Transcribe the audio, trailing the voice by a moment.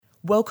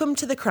Welcome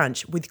to The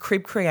Crunch with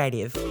Crib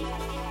Creative.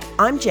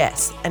 I'm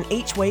Jess, and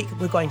each week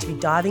we're going to be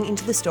diving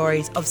into the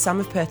stories of some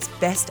of Perth's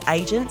best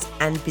agents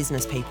and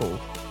business people,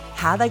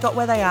 how they got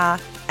where they are,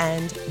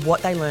 and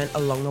what they learned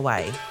along the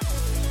way.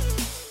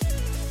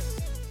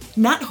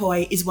 Nat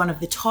Hoye is one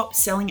of the top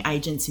selling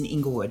agents in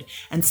Inglewood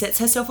and sets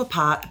herself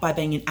apart by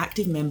being an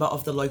active member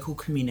of the local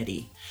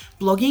community.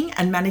 Blogging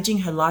and managing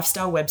her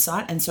lifestyle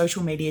website and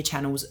social media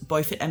channels,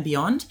 Beaufort and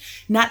beyond,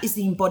 Nat is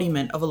the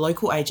embodiment of a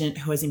local agent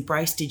who has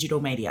embraced digital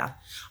media.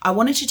 I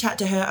wanted to chat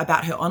to her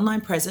about her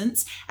online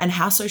presence and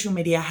how social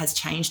media has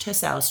changed her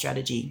sales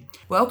strategy.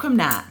 Welcome,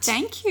 Nat.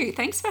 Thank you.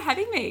 Thanks for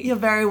having me. You're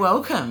very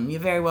welcome. You're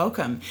very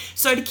welcome.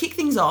 So to kick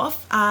things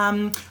off,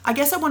 I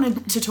guess I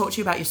wanted to talk to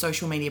you about your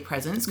social media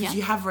presence because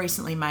you have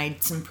recently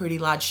made some pretty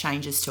large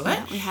changes to it.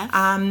 Yeah, we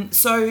have.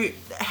 So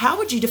how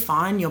would you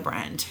define your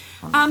brand?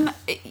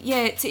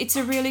 It's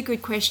a really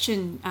good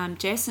question,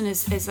 Jess, and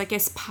as I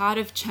guess part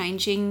of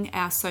changing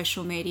our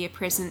social media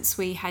presence,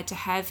 we had to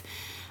have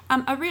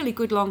a really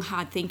good long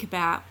hard think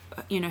about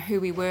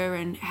who we were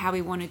and how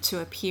we wanted to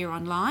appear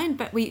online,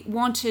 but we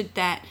wanted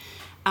that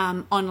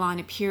online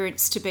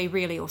appearance to be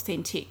really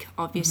authentic.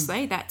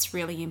 Obviously, that's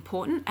really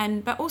important,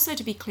 but also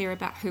to be clear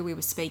about who we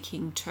were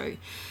speaking to.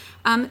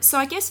 So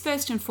I guess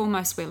first and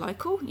foremost, we're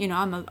local.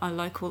 I'm a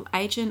local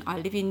agent. I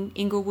live in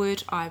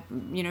Inglewood. I,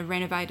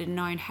 renovated and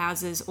own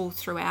houses all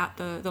throughout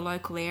the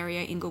local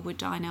area, Inglewood,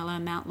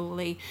 Dianella, Mount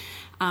Lawley,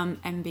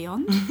 and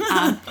beyond.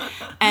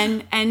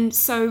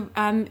 So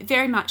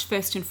very much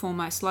first and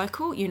foremost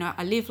local.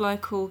 I live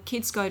local.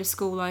 Kids go to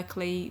school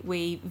locally.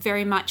 We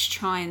very much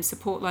try and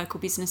support local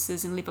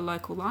businesses and live a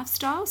local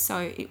lifestyle.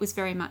 So it was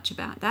very much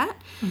about that.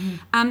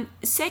 Mm-hmm.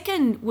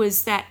 Second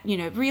was that,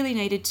 really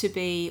needed to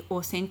be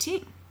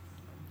authentic.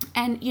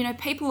 And,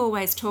 people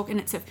always talk, and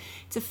it's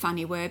a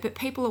funny word, but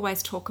people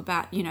always talk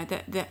about,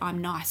 that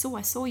I'm nice. Oh,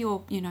 I saw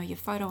your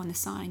photo on the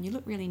sign. You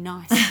look really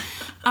nice.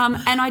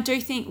 And I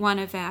do think one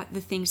of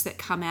the things that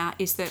come out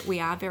is that we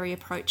are very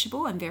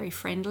approachable and very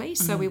friendly.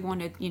 So we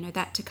wanted,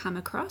 that to come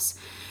across.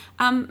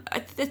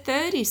 The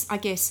third is, I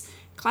guess,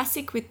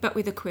 classic but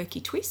with a quirky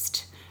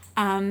twist.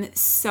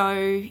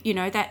 So,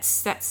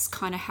 that's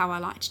kind of how I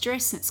like to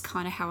dress. And it's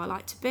kind of how I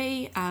like to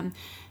be.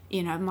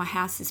 My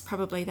house is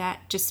probably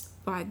that just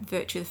by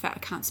virtue of the fact I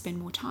can't spend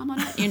more time on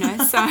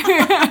it,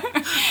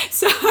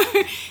 so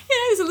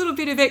there's a little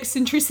bit of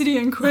eccentricity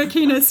and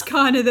quirkiness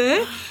kind of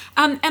there.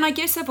 And I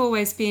guess I've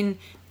always been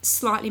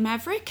slightly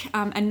maverick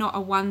and not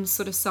a one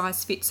sort of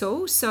size fits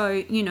all.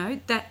 So,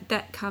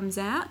 that comes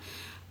out.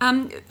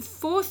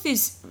 Fourth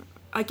is,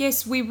 I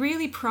guess we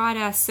really pride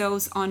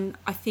ourselves on,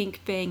 I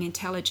think, being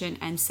intelligent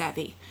and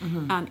savvy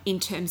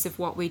in terms of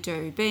what we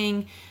do,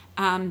 being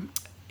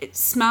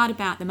smart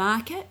about the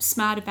market,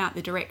 smart about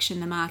the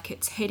direction the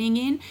market's heading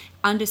in,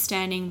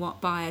 understanding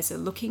what buyers are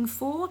looking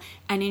for,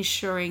 and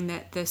ensuring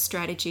that the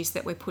strategies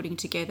that we're putting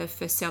together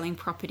for selling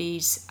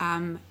properties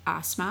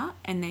are smart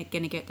and they're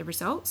going to get the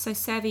results. So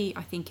savvy,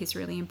 I think, is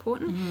really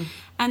important. Mm-hmm.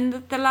 And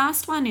the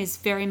last one is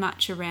very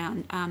much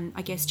around,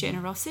 I guess,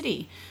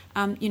 generosity.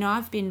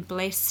 I've been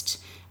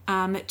blessed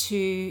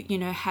to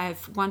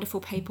have wonderful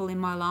people in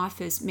my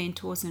life as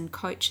mentors and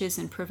coaches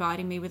and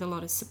providing me with a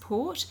lot of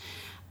support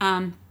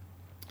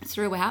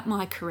throughout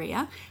my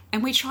career,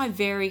 and we try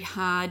very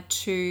hard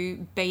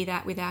to be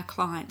that with our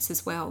clients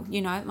as well.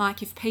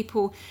 Like if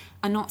people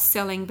are not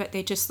selling but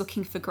they're just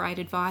looking for great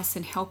advice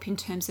and help in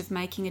terms of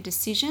making a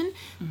decision,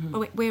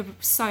 we're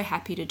so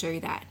happy to do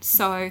that.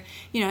 So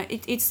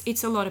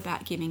it's a lot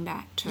about giving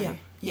back too.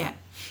 Yeah.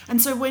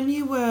 And so when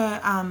you were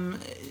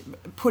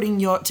putting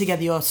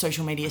together your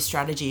social media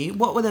strategy,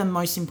 what were the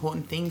most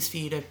important things for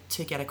you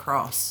to get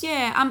across?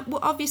 Yeah, well,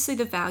 obviously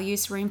the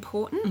values were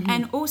important,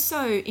 and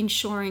also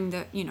ensuring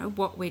that,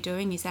 what we're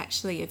doing is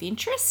actually of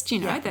interest,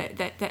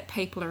 that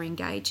people are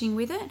engaging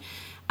with it.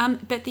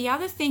 But the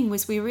other thing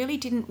was we really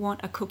didn't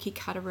want a cookie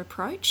cutter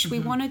approach. We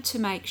wanted to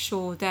make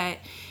sure that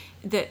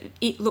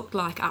it looked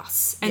like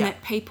us and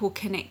that people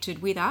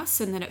connected with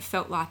us and that it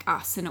felt like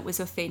us and it was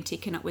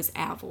authentic and it was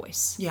our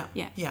voice. Yeah.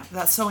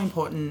 That's so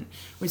important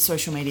with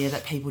social media,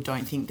 that people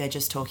don't think they're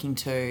just talking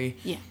to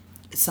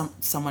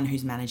someone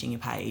who's managing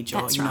your page.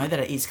 That's or, right. That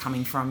it is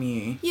coming from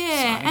you.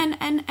 Yeah,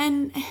 so.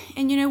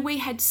 and we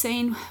had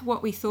seen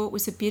what we thought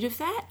was a bit of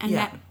that, and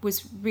that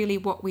was really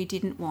what we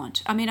didn't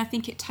want. I mean, I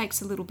think it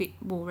takes a little bit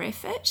more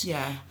effort.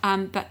 Yeah.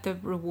 But the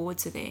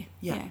rewards are there.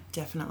 Yeah.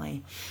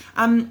 Definitely.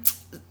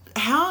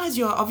 How has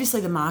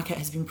obviously the market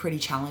has been pretty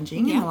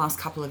challenging in the last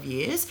couple of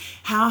years.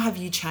 How have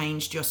you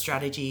changed your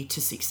strategy to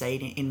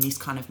succeed in this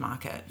kind of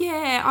market?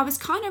 Yeah, I was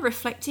kind of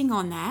reflecting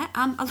on that.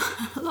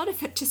 A lot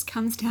of it just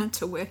comes down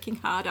to working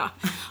harder,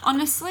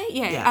 honestly.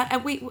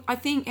 I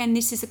think, and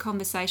this is a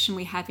conversation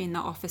we have in the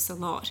office a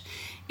lot,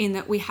 in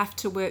that we have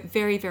to work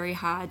very, very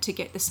hard to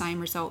get the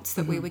same results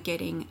that we were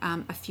getting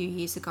a few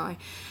years ago.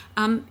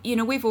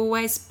 We've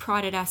always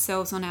prided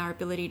ourselves on our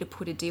ability to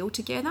put a deal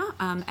together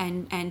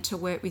and to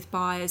work with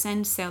buyers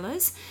and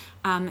sellers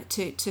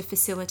to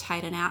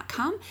facilitate an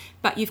outcome,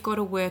 but you've got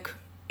to work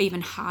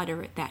even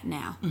harder at that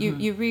now.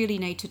 You really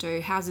need to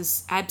do.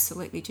 Houses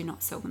absolutely do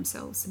not sell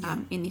themselves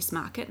in this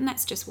market, and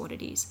that's just what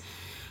it is.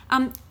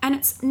 And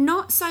it's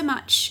not so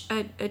much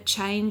a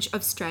change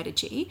of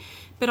strategy,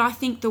 but I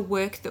think the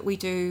work that we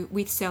do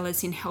with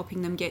sellers in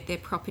helping them get their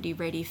property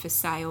ready for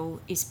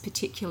sale is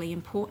particularly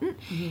important.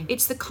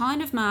 It's the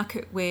kind of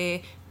market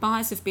where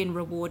buyers have been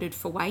rewarded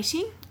for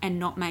waiting and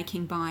not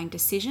making buying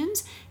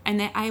decisions, and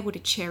they're able to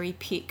cherry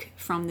pick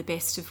from the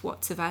best of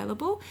what's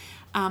available.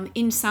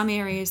 In some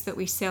areas that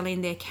we sell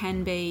in, there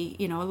can be,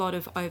 a lot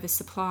of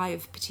oversupply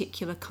of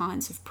particular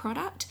kinds of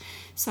product.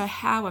 So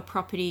how a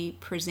property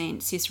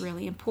presents is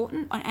really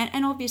important,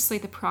 and obviously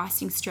the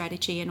pricing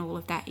strategy and all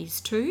of that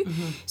is too.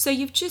 So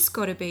you've just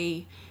got to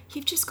be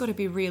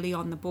really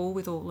on the ball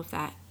with all of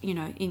that,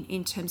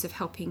 in terms of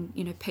helping,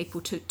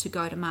 people to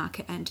go to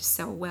market and to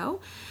sell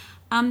well.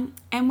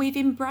 And we've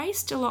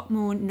embraced a lot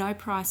more no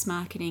price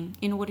marketing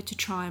in order to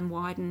try and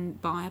widen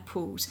buyer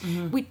pools.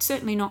 We're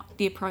certainly not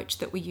the approach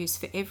that we use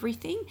for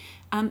everything,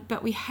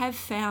 but we have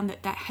found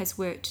that has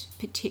worked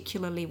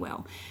particularly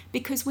well,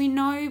 because we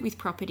know with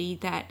property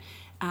that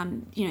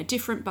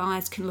different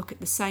buyers can look at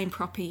the same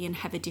property and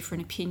have a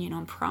different opinion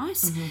on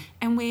price.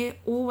 And we're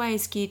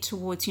always geared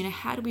towards,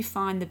 how do we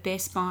find the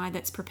best buyer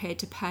that's prepared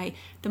to pay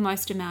the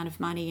most amount of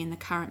money in the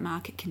current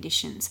market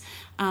conditions.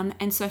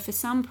 And so for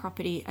some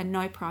property, a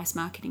no price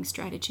marketing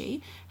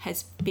strategy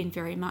has been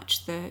very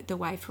much the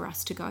way for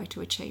us to go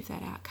to achieve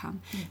that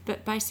outcome.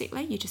 But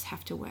basically, you just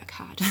have to work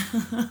hard.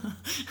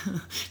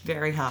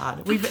 Very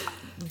hard. We've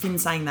been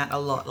saying that a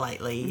lot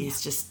lately.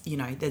 It's just,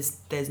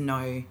 there's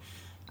no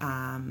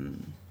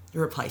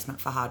replacement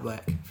for hard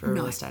work for a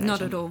real estate agent.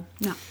 Not at all.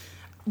 No.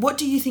 What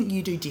do you think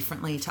you do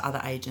differently to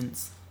other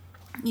agents?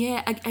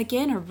 Yeah,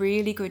 again, a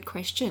really good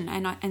question,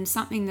 and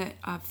something that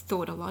I've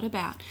thought a lot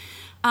about.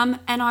 And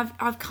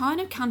I've kind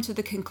of come to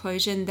the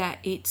conclusion that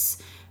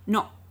it's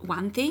not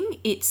one thing;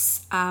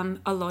 it's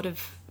a lot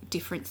of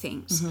different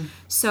things.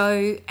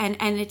 So,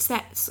 and it's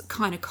that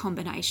kind of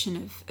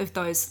combination of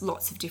those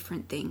lots of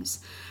different things.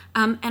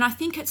 And I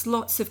think it's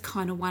lots of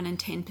kind of 1 and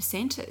 10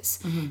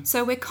 percenters.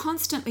 So we're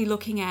constantly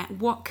looking at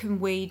what can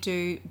we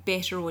do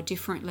better or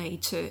differently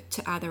to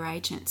other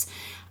agents.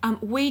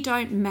 We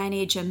don't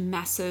manage a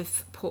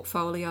massive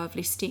portfolio of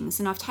listings,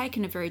 and I've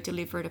taken a very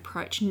deliberate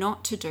approach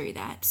not to do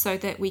that, so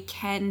that we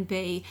can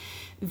be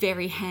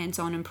very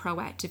hands-on and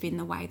proactive in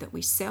the way that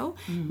we sell.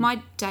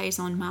 My days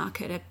on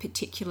market are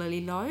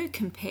particularly low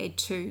compared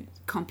to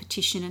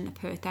competition in the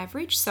Perth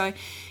average. So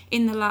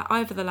in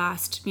over the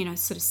last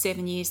sort of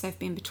 7 years, they've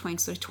been between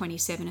sort of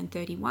 27 and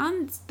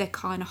 31. They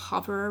kind of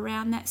hover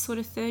around that sort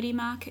of 30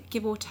 market,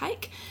 give or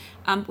take.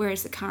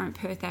 Whereas the current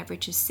Perth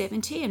average is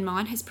 70, and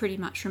mine has pretty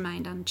much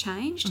remained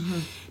unchanged,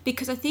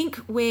 because I think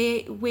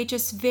we're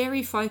just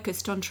very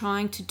focused on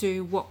trying to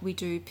do what we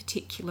do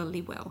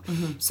particularly well.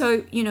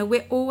 So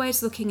we're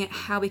always looking at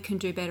how we can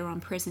do better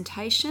on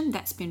presentation.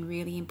 That's been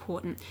really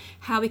important.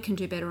 How we can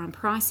do better on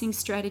pricing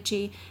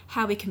strategy,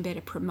 how we can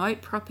better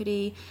promote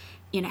property.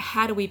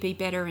 How do we be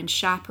better and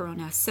sharper on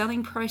our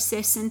selling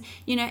process? And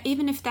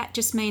even if that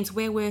just means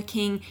we're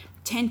working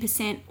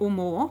 10% or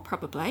more,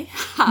 probably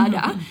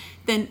harder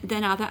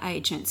than other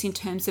agents in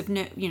terms of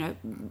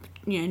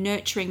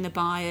nurturing the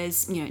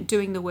buyers,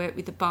 doing the work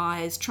with the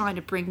buyers, trying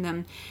to bring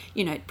them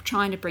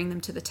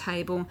to the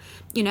table,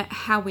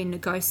 how we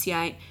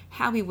negotiate,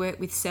 how we work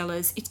with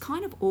sellers. It's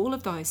kind of all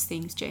of those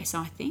things, Jess,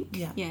 I think.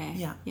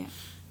 Yeah.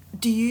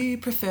 Do you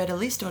prefer to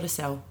list or to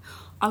sell?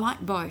 I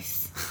like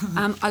both.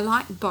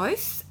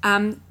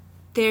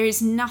 There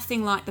is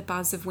nothing like the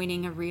buzz of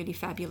winning a really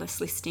fabulous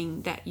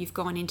listing that you've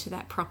gone into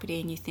that property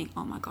and you think,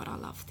 oh my God, I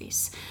love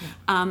this.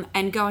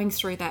 And going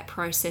through that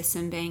process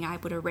and being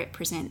able to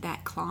represent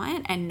that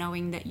client and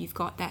knowing that you've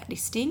got that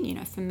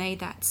listing, for me,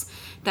 that's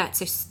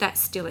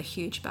still a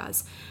huge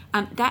buzz.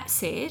 That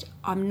said,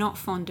 I'm not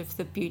fond of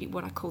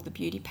what I call the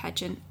beauty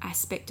pageant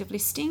aspect of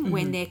listing,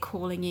 when they're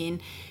calling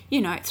in,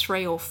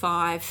 3 or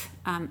 5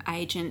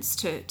 agents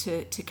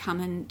to come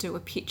and do a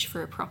pitch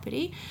for a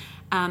property.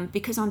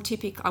 Because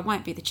I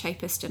won't be the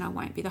cheapest and I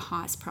won't be the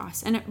highest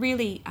price. And it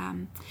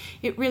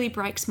really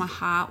breaks my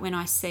heart when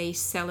I see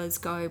sellers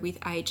go with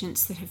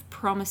agents that have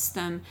promised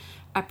them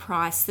a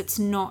price that's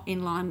not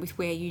in line with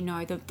where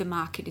the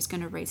market is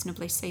going to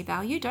reasonably see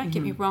value. Don't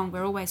get me wrong,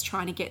 we're always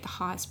trying to get the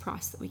highest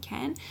price that we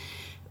can.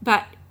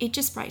 But it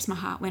just breaks my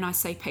heart when I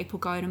see people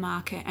go to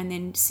market and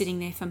then sitting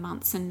there for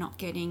months and not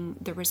getting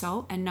the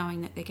result and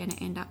knowing that they're going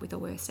to end up with a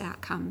worse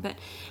outcome. But,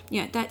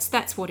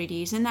 that's what it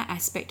is, and that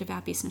aspect of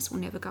our business will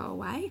never go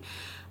away.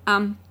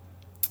 And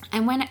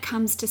when it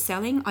comes to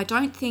selling, I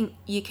don't think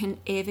you can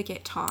ever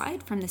get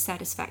tired from the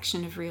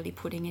satisfaction of really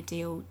putting a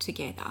deal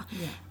together.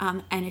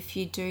 And if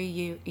you do,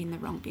 you're in the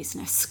wrong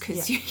business,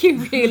 because you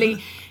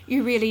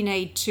really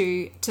need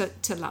to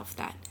love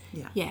that.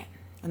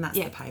 And that's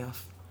the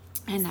payoff.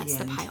 And that's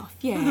the payoff.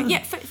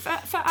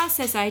 For us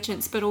as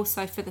agents, but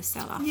also for the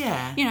seller.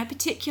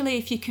 Particularly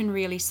if you can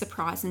really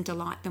surprise and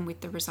delight them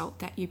with the result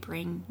that you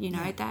bring.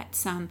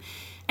 That's and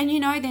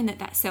then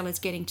that seller's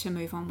getting to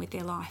move on with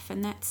their life,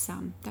 and that's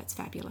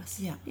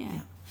fabulous.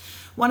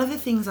 One of the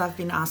things I've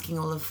been asking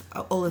all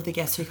of the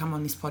guests who come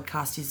on this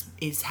podcast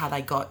is how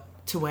they got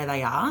to where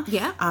they are.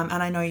 Yeah.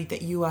 And I know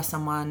that you are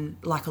someone,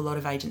 like a lot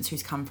of agents,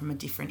 who's come from a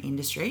different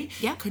industry.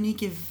 Yeah. Can you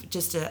give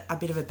just a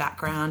bit of a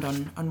background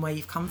on where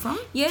you've come from?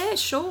 Yeah,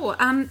 sure.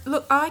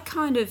 Look, I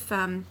kind of...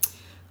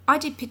 I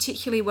did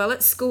particularly well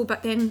at school,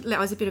 but then I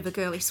was a bit of a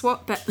girly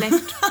swat, but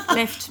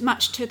left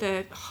much to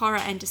the horror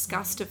and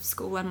disgust of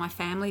school, and my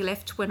family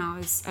left when I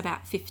was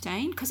about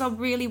 15 because I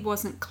really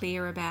wasn't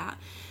clear about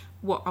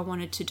what I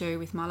wanted to do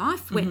with my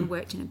life. Went and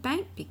worked in a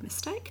bank, big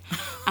mistake.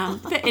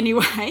 But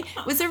anyway,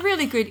 it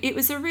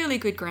was a really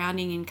good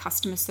grounding in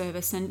customer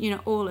service and,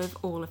 all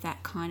of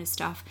that kind of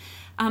stuff.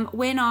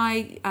 When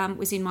I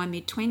was in my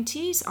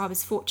mid-20s, I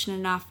was fortunate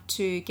enough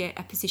to get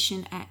a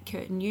position at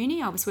Curtin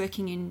Uni. I was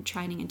working in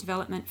training and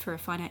development for a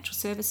financial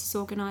services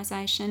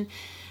organisation,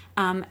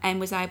 and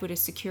was able to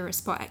secure a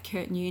spot at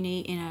Curtin Uni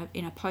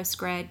in a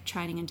postgrad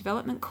training and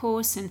development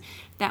course, and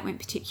that went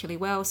particularly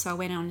well. So I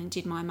went on and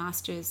did my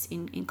master's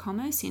in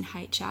commerce in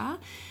HR.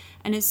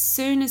 And as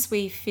soon as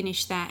we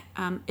finished that,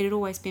 it had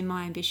always been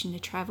my ambition to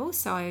travel.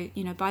 So,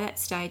 by that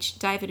stage,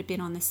 David had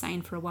been on the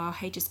scene for a while.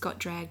 He just got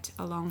dragged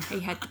along. He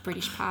had the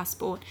British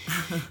passport.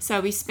 So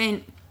we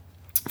spent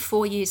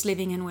 4 years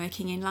living and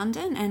working in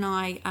London, and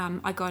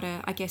I got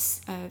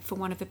for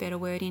want of a better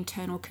word,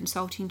 internal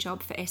consulting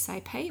job for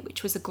SAP,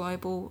 which was a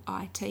global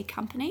IT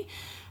company.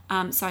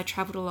 So I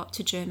travelled a lot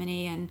to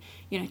Germany and,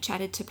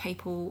 chatted to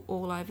people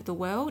all over the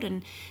world,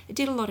 and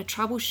did a lot of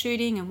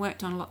troubleshooting and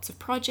worked on lots of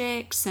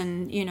projects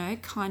and, a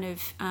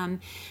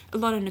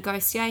lot of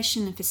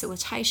negotiation and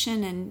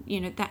facilitation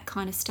and, that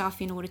kind of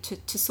stuff in order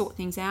to sort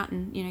things out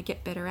and,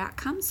 get better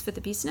outcomes for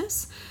the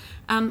business.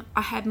 I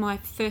had my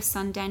first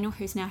son, Daniel,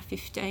 who's now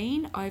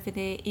 15, over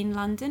there in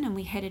London, and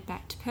we headed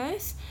back to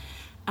Perth.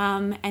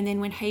 And then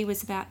when he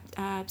was about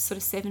sort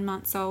of 7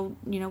 months old,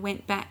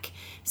 went back,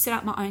 set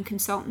up my own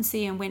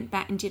consultancy and went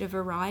back and did a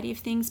variety of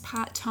things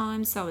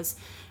part-time. So I was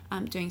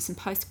doing some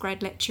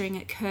postgrad lecturing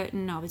at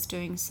Curtin, I was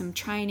doing some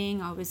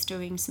training, I was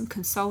doing some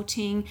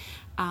consulting,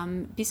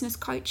 business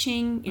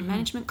coaching,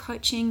 management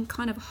coaching,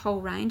 kind of a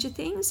whole range of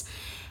things.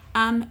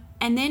 And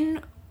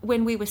then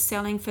when we were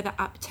selling for the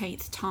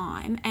upteenth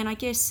time, and I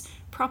guess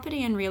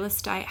property and real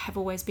estate have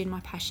always been my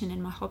passion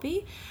and my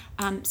hobby.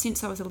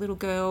 Since I was a little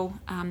girl,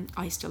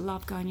 I used to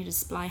love going to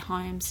display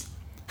homes.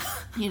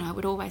 I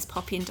would always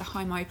pop into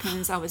home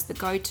opens. I was the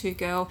go-to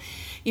girl.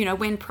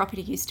 When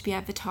property used to be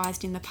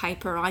advertised in the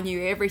paper, I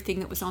knew everything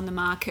that was on the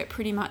market,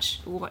 pretty much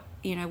what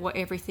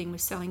everything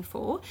was selling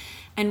for.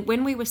 And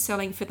when we were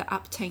selling for the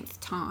upteenth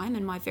time,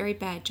 and my very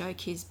bad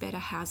joke is better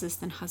houses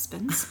than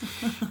husbands.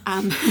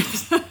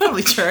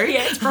 Probably true.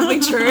 Yeah, it's probably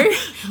true.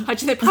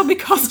 They probably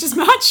cost as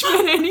much,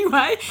 but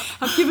anyway,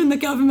 I've given the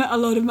government a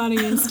lot of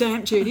money in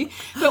stamp duty.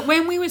 But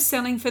when we were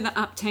selling for the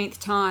upteenth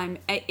time,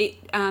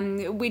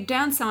 we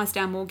downsized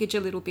our mortgage a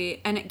little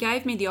bit, and it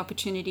gave me the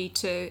opportunity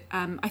to,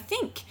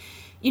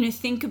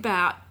 think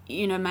about,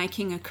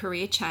 making a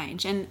career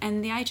change.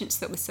 And the agents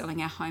that were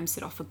selling our homes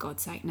said, oh, for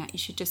God's sake, Nat, you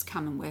should just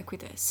come and work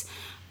with us.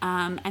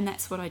 And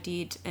that's what I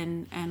did,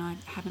 and I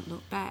haven't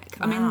looked back.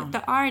 Wow. I mean,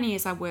 the irony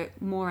is I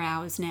work more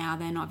hours now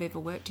than I've ever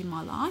worked in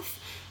my life,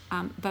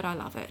 but I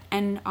love it.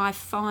 And I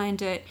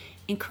find it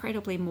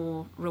incredibly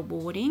more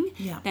rewarding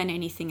than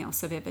anything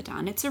else I've ever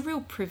done. It's a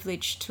real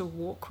privilege to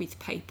walk with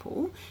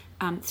people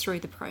through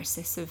the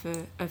process of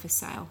a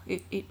sale.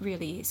 It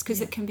really is,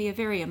 because it can be a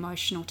very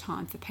emotional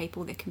time for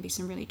people. There can be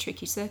some really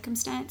tricky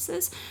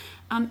circumstances,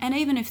 and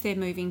even if they're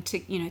moving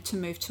to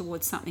move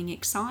towards something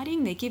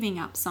exciting, they're giving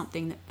up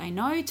something that they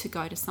know to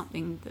go to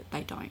something that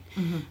they don't.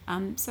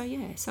 Mm-hmm.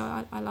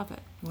 So I love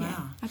it. Wow. Yeah,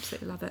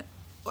 absolutely love it.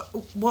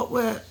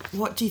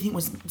 What do you think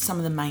was some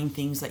of the main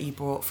things that you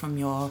brought from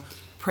your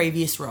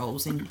previous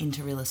roles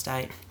into real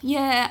estate?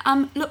 Yeah,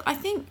 look, I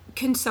think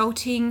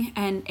consulting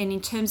and in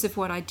terms of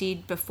what I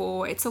did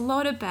before, it's a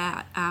lot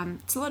about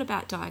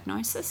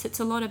diagnosis. It's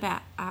a lot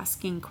about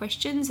asking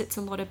questions. It's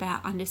a lot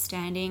about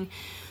understanding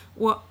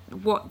what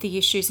the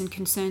issues and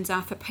concerns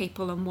are for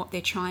people and what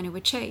they're trying to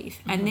achieve.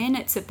 Mm-hmm. And then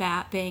it's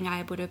about being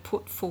able to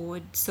put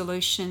forward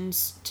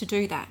solutions to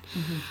do that.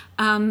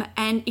 Mm-hmm.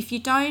 And if you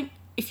don't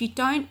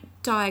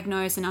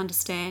diagnose and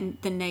understand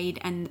the need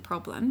and the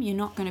problem, you're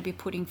not going to be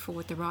putting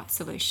forward the right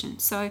solution.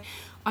 So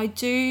I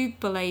do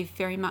believe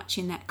very much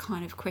in that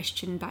kind of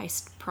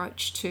question-based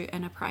approach to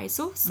an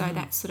appraisal. So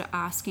that's sort of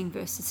asking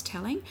versus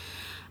telling.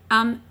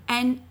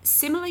 And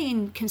similarly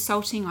in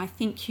consulting, I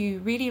think you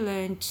really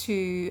learn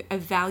to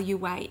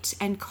evaluate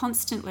and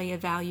constantly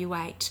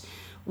evaluate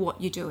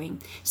what you're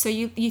doing. So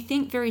you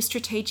think very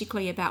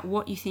strategically about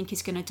what you think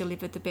is going to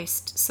deliver the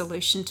best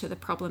solution to the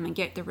problem and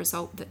get the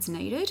result that's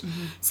needed.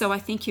 Mm-hmm. So I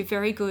think you're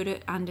very good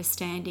at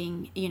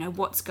understanding,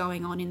 what's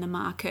going on in the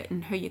market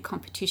and who your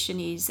competition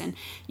is and,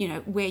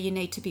 where you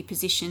need to be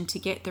positioned to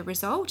get the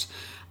result.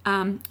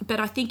 But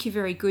I think you're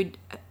very good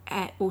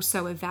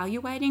also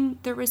evaluating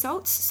the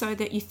results, so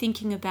that you're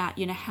thinking about,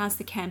 how's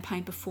the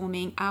campaign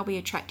performing? Are we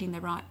attracting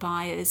the right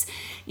buyers?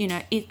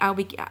 Are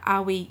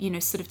we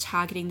sort of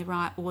targeting the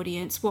right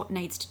audience? What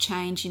needs to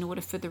change in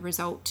order for the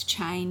result to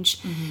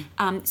change?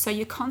 So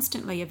you're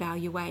constantly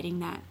evaluating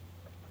that.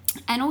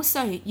 And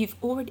also you've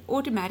already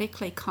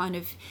automatically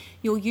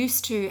you're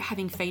used to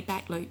having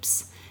feedback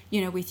loops,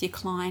 with your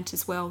client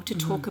as well, to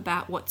talk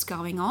about what's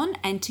going on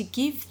and to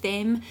give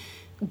them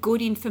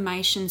good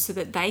information so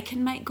that they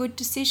can make good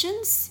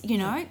decisions,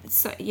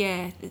 So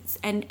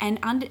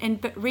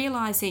but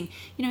realizing,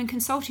 in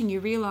consulting, you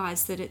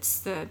realize that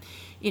it's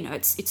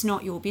it's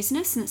not your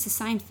business, and it's the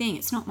same thing.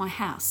 It's not my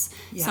house.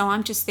 Yeah. So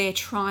I'm just there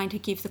trying to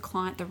give the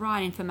client the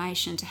right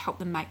information to help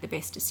them make the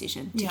best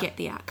decision to get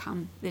the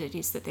outcome that it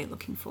is that they're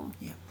looking for.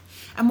 Yeah.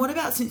 And what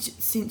about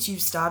since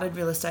you've started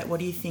real estate, what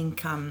do you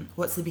think,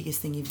 what's the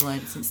biggest thing you've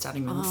learned since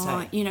starting real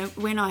estate?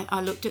 When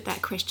I looked at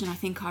that question, I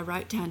think I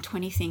wrote down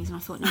 20 things, and I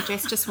thought, no,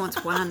 Jess just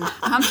wants one.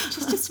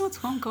 Just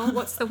wants one goal.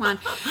 What's the one?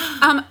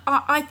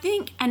 I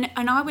think, and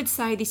I would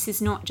say this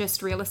is not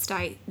just real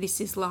estate, this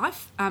is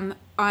life.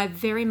 I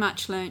very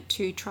much learnt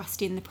to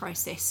trust in the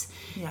process,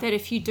 that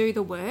if you do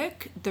the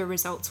work, the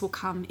results will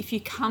come. If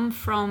you come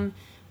from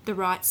the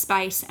right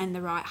space and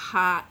the right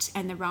heart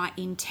and the right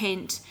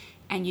intent,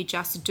 and you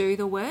just do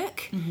the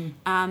work,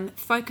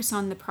 focus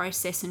on the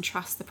process and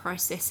trust the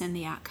process, and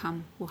the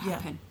outcome will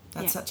happen.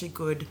 That's such a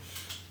good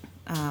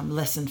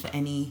lesson for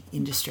any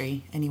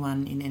industry,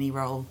 anyone in any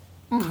role,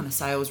 kind of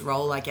sales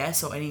role, I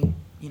guess, or anything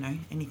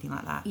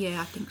like that. Yeah,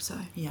 I think so.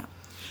 Yeah.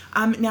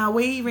 Now,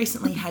 we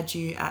recently had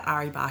you at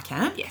Ari Bar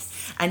Camp.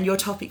 Yes. And your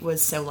topic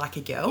was Sell Like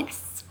a Girl.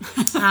 Yes.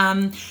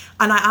 And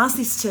I asked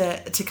this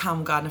to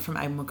Carmel Gardner from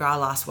Ava McGrath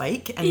last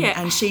week,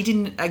 and she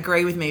didn't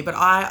agree with me, but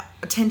I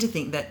tend to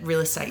think that real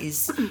estate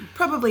is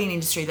probably an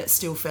industry that's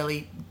still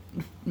fairly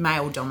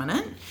male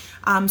dominant.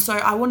 So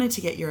I wanted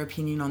to get your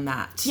opinion on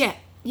that.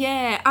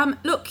 Yeah.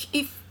 Look,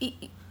 if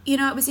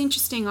it was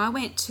interesting. I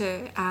went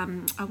to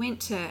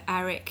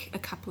ARIC a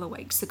couple of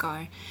weeks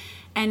ago.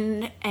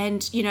 And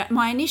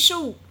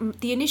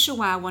the initial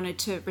way I wanted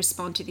to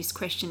respond to this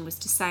question was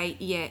to say,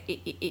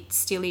 it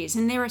still is.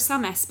 And there are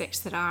some aspects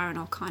that are, and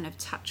I'll kind of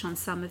touch on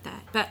some of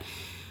that. But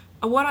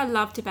what I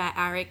loved about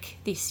ARIC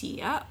this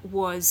year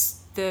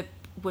was the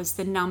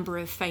number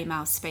of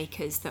female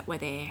speakers that were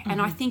there. And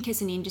I think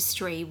as an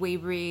industry, we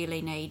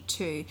really need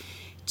to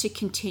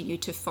continue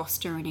to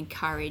foster and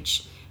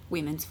encourage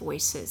women's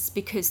voices,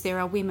 because there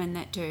are women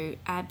that do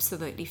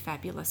absolutely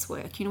fabulous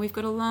work. We've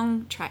got a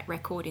long track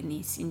record in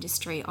this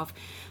industry of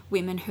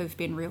women who've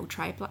been real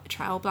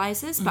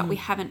trailblazers, but we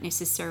haven't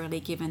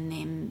necessarily given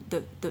them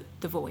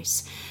the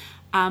voice.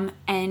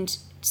 And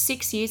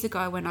 6 years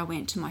ago, when I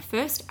went to my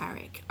first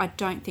ARIC, I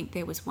don't think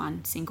there was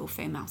one single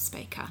female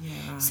speaker.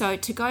 Yeah, right. So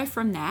to go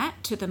from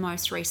that to the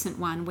most recent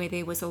one, where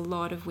there was a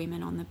lot of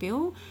women on the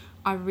bill,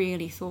 I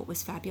really thought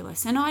was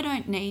fabulous. And I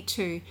don't need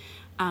to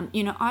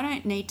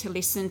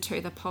listen to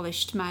the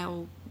polished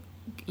male,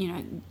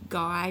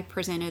 guy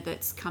presenter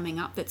that's coming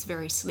up that's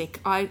very slick.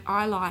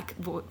 I like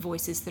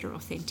voices that are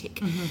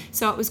authentic.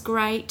 So it was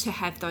great to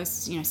have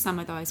those, some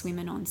of those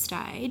women on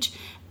stage,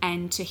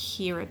 and to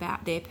hear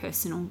about their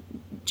personal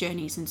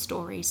journeys and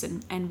stories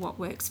and what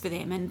works for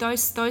them. And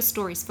those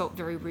stories felt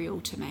very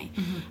real to me.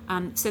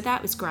 So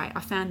that was great.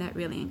 I found that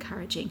really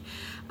encouraging.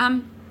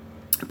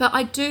 But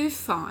I do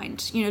find,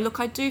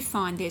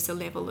 there's a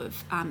level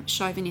of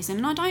chauvinism,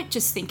 and I don't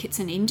just think it's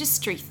an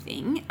industry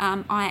thing.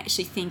 I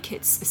actually think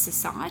it's a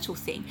societal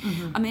thing.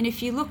 I mean,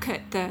 if you look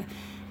at the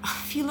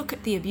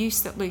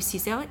abuse that Lucy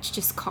Zelich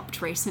just copped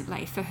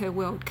recently for her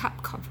World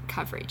Cup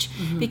coverage,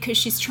 because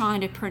she's trying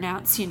to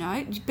pronounce,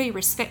 be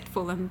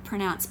respectful and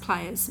pronounce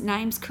players'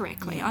 names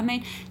correctly. Yeah. I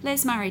mean,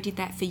 Les Murray did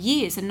that for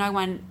years, and no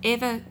one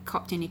ever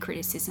copped any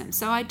criticism.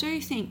 So I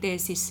do think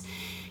there's this.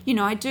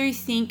 I do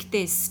think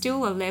there's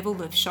still a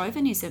level of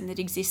chauvinism that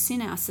exists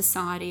in our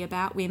society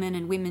about women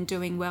and women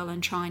doing well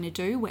and trying to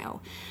do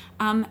well.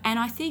 And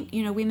I think,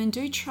 women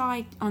do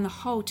try on the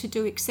whole to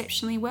do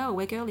exceptionally well.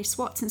 We're girly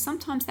swats, and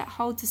sometimes that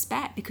holds us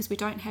back because we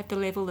don't have the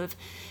level of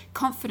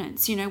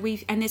confidence.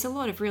 And there's a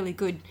lot of really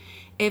good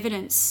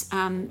evidence,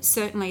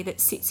 certainly, that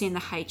sits in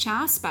the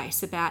HR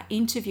space about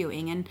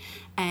interviewing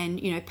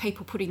and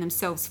people putting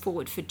themselves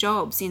forward for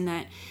jobs, in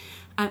that.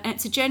 And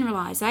it's a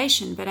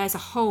generalisation, but as a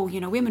whole,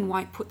 women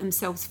won't put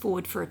themselves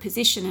forward for a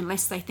position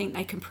unless they think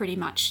they can pretty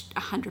much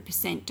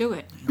 100% do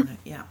it.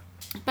 Yeah.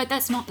 But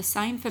that's not the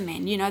same for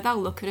men. They'll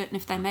look at it, and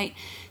if they meet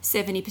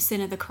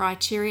 70% of the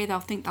criteria, they'll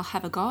think they'll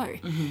have a go.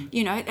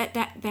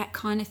 That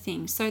kind of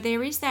thing. So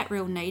there is that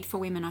real need for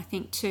women, I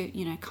think, to,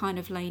 kind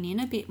of lean in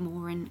a bit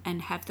more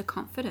and have the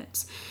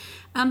confidence.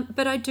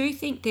 But I do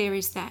think there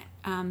is that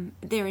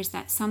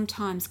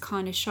sometimes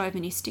kind of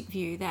chauvinistic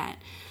view that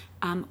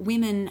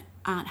women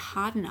aren't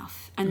hard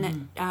enough, and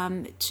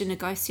that to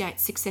negotiate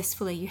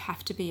successfully you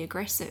have to be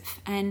aggressive.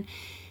 And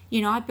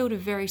I built a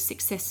very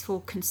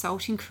successful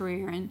consulting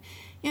career, and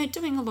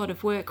doing a lot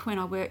of work when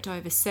I worked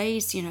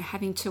overseas,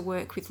 having to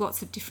work with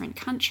lots of different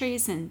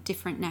countries and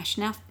different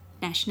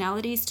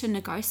nationalities to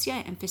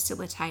negotiate and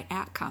facilitate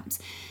outcomes.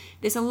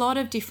 there's a lot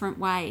of different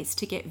ways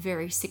to get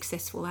very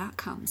successful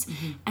outcomes.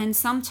 And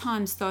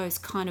sometimes those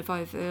kind of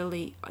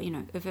overly,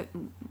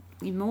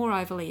 more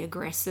overly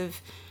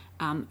aggressive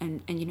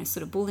and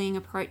sort of bullying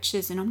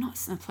approaches, and I'm not,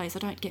 please,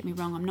 don't get me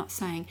wrong, I'm not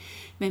saying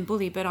men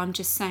bully, but I'm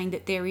just saying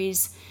that there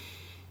is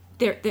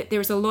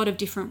a lot of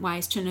different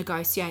ways to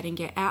negotiate and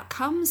get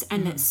outcomes,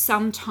 and that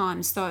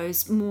sometimes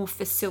those more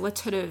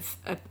facilitative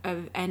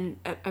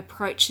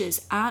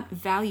approaches aren't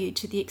valued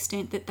to the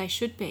extent that they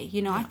should be.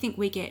 I think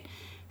we get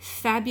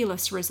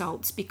fabulous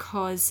results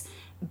because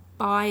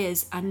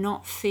buyers are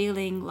not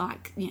feeling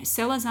like,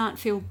 sellers aren't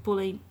feel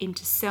bullied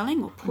into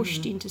selling or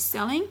pushed into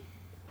selling.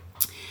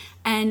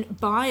 And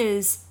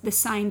buyers, the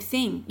same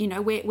thing.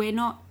 We're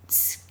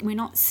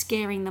not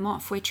scaring them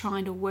off. We're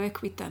trying to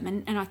work with them.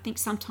 And I think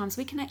sometimes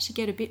we can actually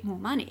get a bit more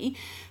money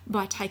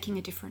by taking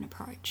a different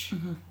approach.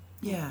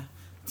 Yeah.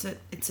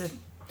 It's a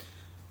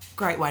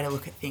great way to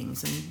look at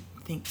things, and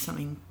I think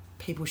something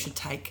people should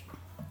take,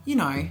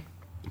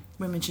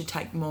 women should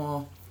take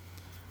more,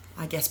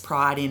 I guess,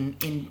 pride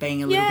in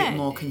being a little bit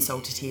more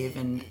consultative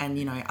and a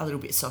little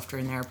bit softer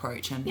in their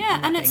approach. And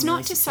it's not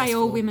really to say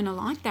all women are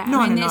like that.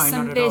 No,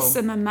 there's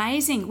some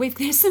amazing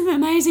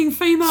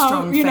female,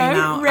 strong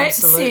female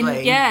reps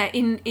absolutely.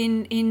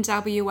 in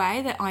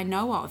WA that I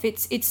know of.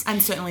 It's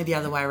and certainly the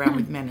other way around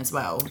with men as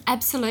well.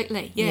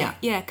 Absolutely,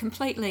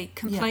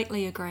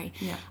 completely agree.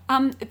 Yeah.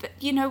 But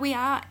we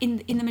are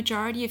in the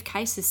majority of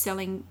cases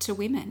selling to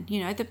women.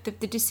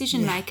 The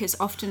decision makers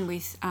often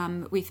with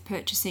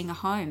purchasing a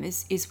home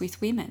is with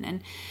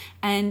women,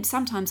 and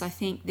sometimes I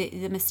think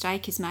the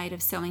mistake is made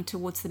of selling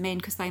towards the men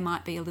because they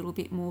might be a little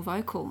bit more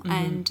vocal,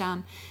 and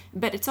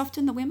but it's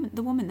often the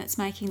woman that's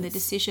making the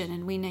decision,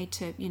 and we need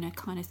to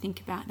kind of think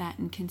about that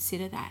and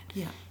consider that.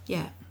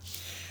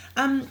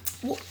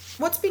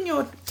 What's been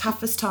your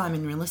toughest time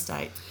in real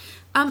estate?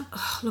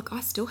 Look,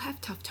 I still have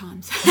tough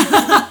times.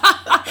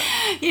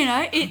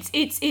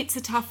 It's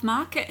a tough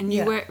market, and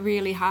you work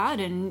really hard,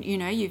 and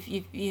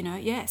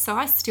so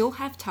I still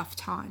have tough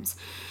times.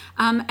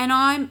 And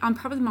I'm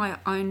probably my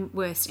own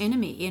worst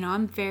enemy.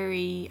 I'm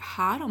very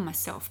hard on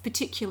myself,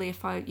 particularly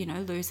if I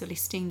lose a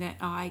listing that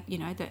I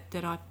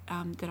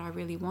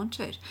really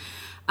wanted.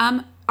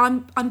 I'm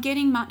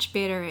getting much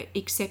better at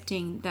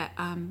accepting that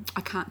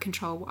I can't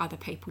control what other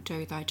people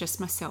do, though, just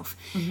myself.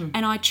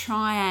 And I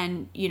try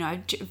and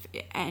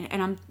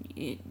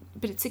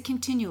but it's a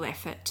continual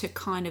effort to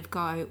kind of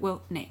go,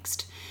 well,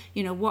 next,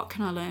 what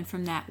can I learn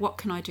from that? What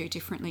can I do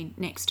differently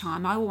next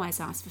time? I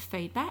always ask for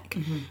feedback.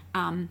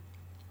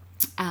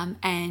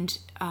 And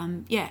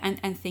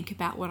think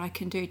about what I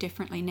can do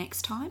differently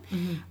next time,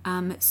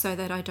 so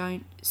that I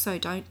don't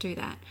do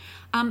that.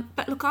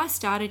 But look, I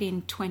started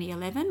in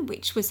 2011,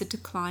 which was a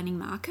declining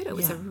market. It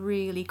was a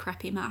really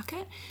crappy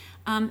market.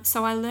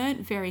 So I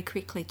learned very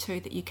quickly too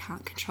that you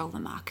can't control the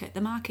market.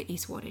 The market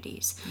is what it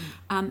is.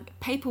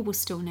 People will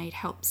still need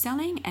help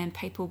selling, and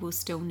people will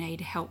still need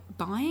help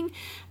buying,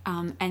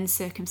 and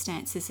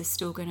circumstances are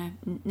still going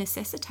to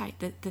necessitate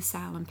the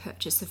sale and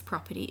purchase of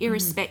property,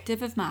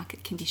 irrespective of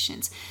market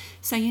conditions.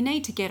 So you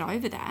need to get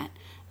over that,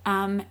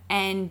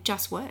 and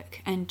just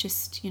work and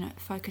just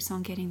focus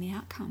on getting the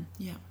outcome.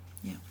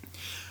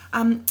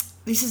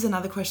 This is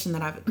another question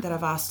that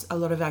I've asked a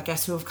lot of our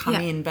guests who have come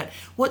in, but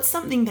what's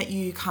something that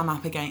you come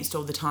up against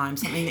all the time,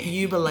 something that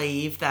you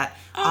believe that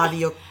either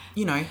your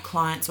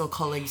clients or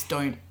colleagues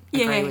don't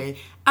agree with?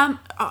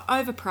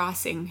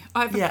 Overpricing.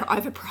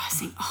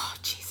 Overpricing. Oh,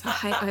 jeez, I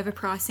hate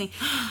overpricing.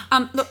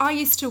 Look, I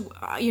used to,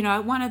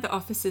 one of the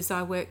offices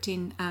I worked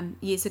in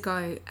years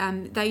ago,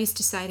 they used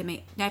to say to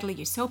me, Natalie,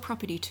 you sell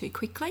property too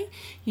quickly.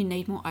 You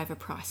need more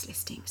overpriced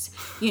listings.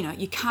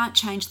 You can't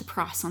change the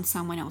price on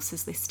someone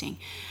else's listing.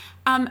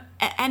 And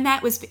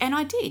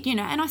I did,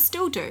 and I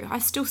still do. I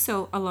still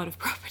sell a lot of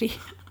property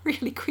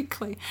really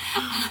quickly.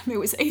 It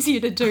was easier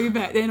to do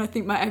back then. I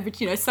think my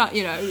average,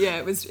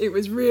 it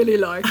was really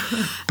low.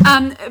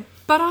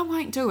 But I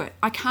won't do it.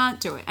 I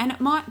can't do it. And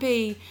it might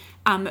be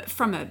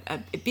from a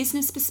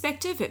business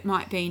perspective, it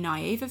might be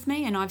naive of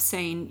me. And I've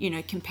seen,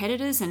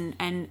 competitors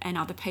and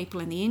other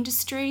people in the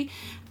industry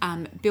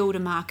build a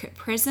market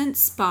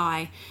presence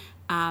by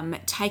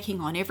taking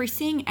on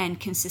everything and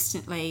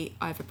consistently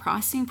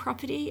overpricing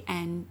property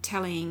and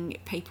telling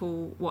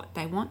people what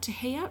they want to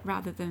hear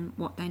rather than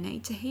what they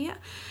need to hear.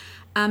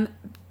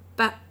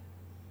 But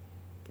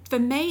for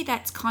me,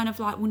 that's kind of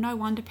like, well, no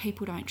wonder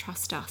people don't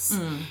trust us.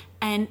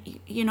 And,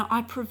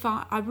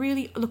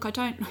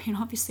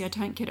 obviously I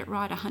don't get it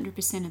right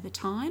 100% of the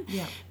time,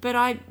 but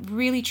I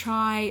really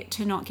try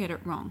to not get it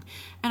wrong.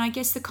 And I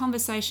guess the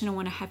conversation I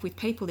want to have with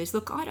people is,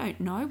 look, I don't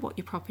know what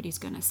your property is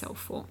going to sell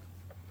for.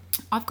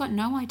 I've got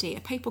no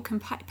idea.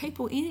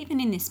 People even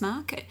in this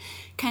market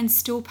can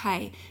still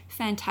pay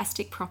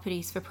fantastic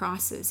properties for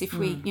prices if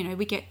we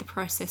get the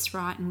process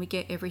right and we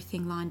get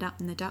everything lined up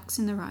and the ducks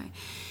in the row.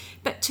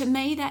 But to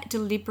me, that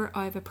deliberate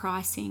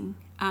overpricing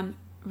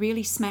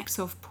really smacks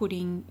of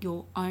putting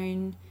your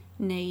own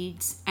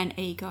needs and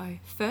ego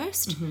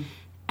first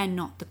and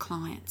not the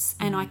clients.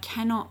 And I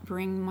cannot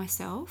bring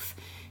myself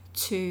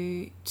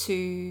to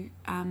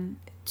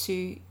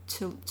to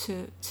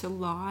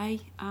lie,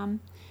 and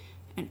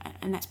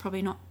that's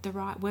probably not the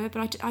right word,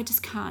 but I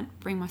just can't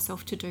bring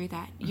myself to do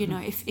that. You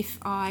know, if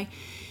I,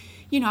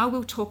 you know, I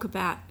will talk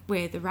about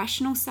where the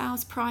rational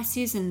sales price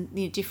is and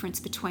the difference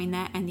between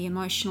that and the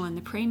emotional and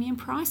the premium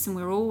price, and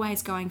we're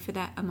always going for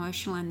that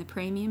emotional and the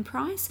premium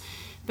price.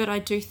 But I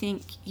do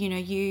think, you know,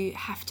 you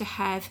have to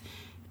have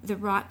the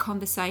right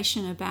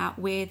conversation about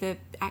where the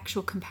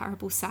actual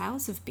comparable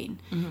sales have been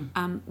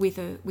with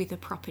a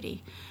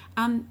property.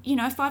 You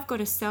know, if I've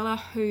got a seller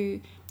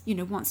who, you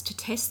know, wants to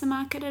test the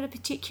market at a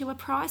particular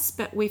price,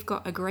 but we've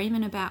got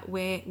agreement about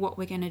what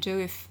we're going to do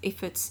if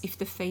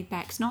the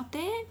feedback's not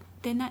there,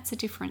 then that's a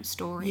different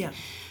story. Yeah.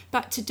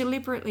 But to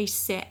deliberately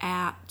set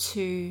out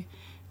to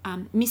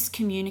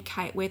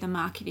miscommunicate where the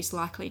market is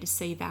likely to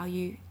see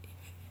value,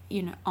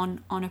 you know,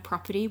 on a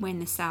property when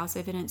the sales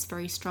evidence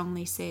very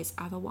strongly says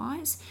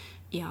otherwise,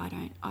 yeah, I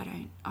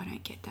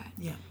don't get that.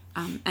 Yeah.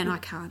 And I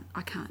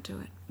can't do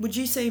it. Would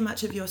you see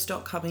much of your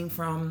stock coming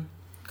from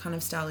kind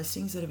of star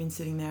listings that have been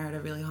sitting there at a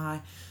really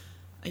high?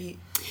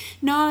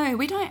 No,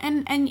 we don't.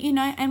 And you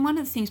know, and one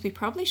of the things we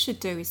probably should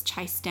do is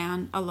chase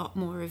down a lot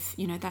more of,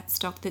 you know, that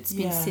stock that's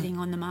been sitting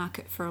on the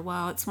market for a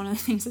while. It's one of the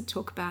things I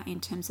talk about in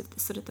terms of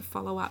the sort of the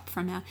follow-up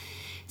from our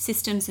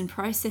systems and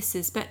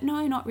processes. But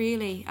no, not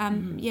really.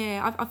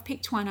 Yeah, I've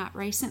picked one up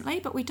recently,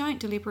 but we don't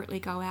deliberately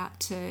go out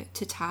to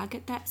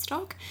target that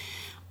stock.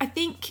 I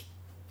think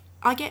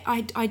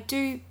I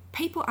do.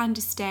 People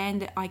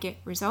understand that I get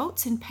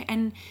results,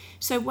 and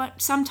so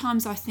what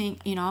sometimes I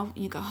think, you know,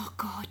 you go, oh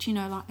God, you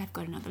know, like they've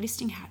got another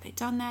listing, how have they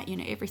done that? You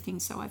know,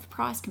 everything's so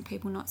overpriced, can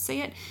people not see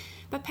it?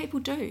 But people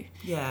do.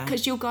 Yeah.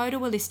 Because you'll go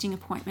to a listing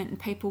appointment and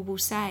people will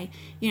say,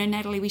 you know,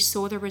 Natalie, we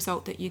saw the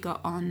result that you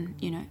got on,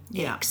 you know,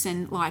 X,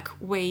 and like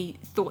we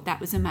thought that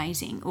was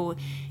amazing. Or,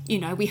 you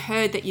know, we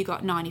heard that you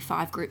got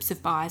 95 groups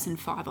of buyers and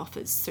 5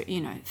 offers,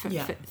 you know,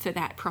 for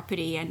that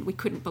property, and we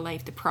couldn't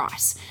believe the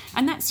price.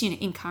 And that's, you know,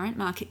 in current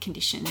market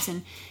conditions,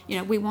 and, you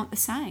know, we want the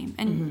same.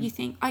 And you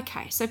think,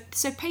 okay, so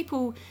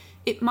people,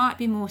 it might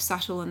be more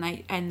subtle, and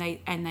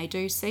they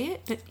do see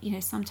it, but, you know,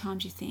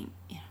 sometimes you think,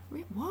 you know,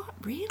 what,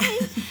 really?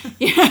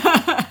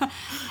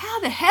 How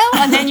the hell?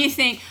 And then you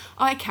think,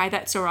 okay,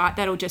 that's all right,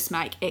 that'll just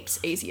make X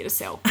easier to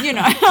sell, you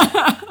know,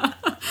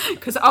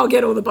 because I'll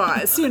get all the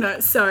buyers, you know.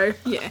 So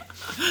yeah.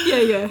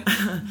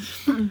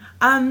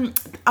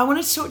 I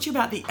wanted to talk to you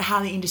about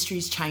how the industry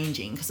is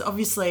changing, because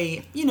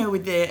obviously, you know,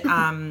 with the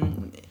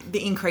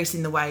increase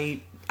in the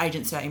way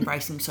agents are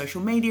embracing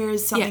social media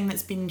is something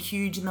that's been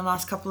huge in the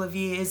last couple of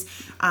years.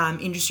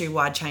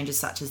 Industry-wide changes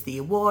such as the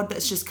award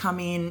that's just come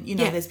in. You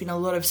know, there's been a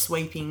lot of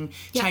sweeping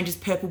changes.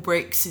 Purple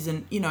bricks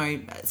isn't, you know,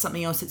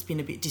 something else that's been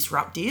a bit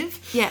disruptive.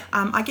 Yeah.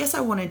 I guess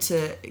I wanted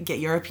to get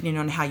your opinion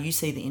on how you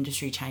see the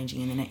industry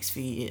changing in the next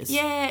few years.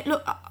 Yeah,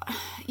 look,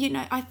 you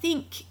know, I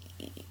think,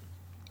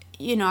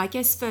 you know, I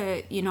guess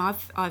for, you know,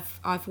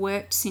 I've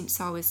worked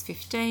since I was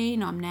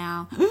 15. I'm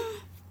now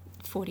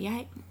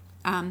 48.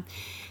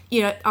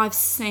 You know, I've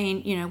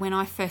seen, you know, when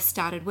I first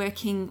started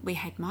working, we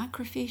had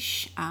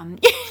microfiche.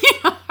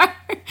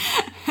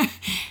 You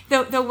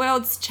know, the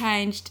world's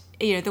changed.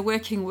 You know, the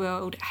working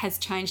world has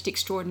changed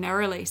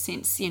extraordinarily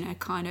since, you know,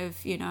 kind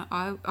of, you know,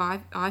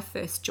 I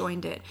first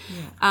joined it.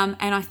 Yeah.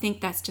 And I think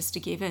that's just a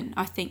given.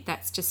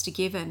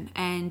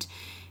 And,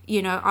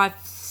 you know, I've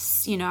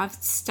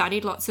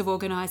studied lots of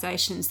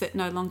organisations that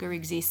no longer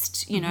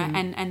exist, you know,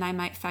 and they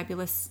make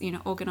fabulous, you know,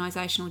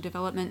 organisational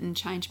development and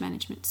change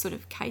management sort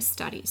of case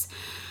studies.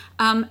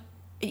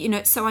 You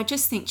know, so I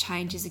just think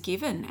change is a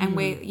given, and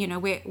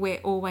we're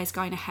always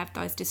going to have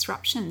those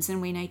disruptions,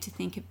 and we need to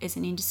think as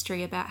an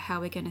industry about how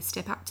we're going to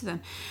step up to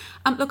them.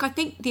 Look, I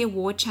think the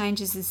award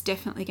changes is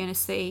definitely going to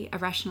see a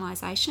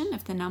rationalisation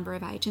of the number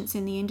of agents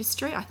in the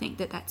industry. I think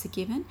that's a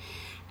given.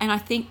 And I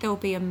think there'll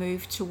be a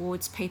move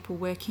towards people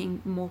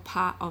working more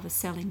part of a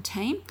selling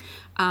team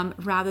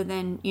rather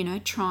than, you know,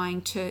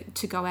 trying to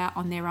go out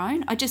on their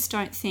own. I just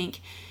don't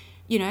think,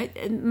 you know,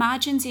 I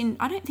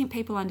don't think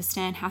people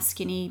understand how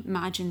skinny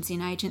margins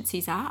in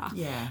agencies are.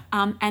 Yeah.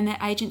 And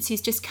that agencies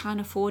just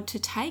can't afford to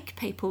take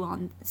people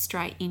on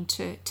straight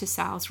into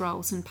sales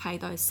roles and pay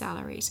those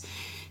salaries.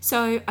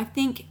 So I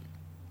think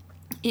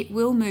it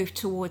will move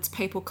towards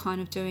people kind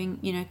of doing,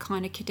 you know,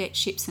 kind of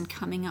cadetships and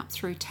coming up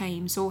through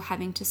teams, or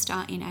having to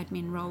start in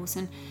admin roles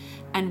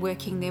and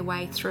working their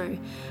way through.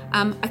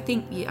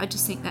 I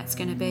just think that's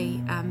going to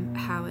be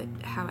how it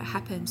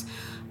happens.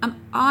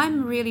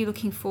 I'm really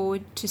looking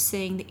forward to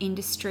seeing the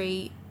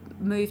industry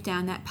move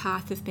down that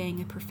path of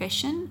being a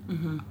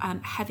profession,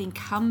 having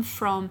come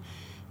from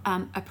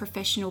a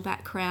professional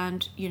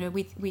background, you know,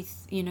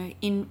 with you know,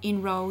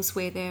 in roles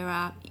where there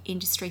are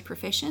industry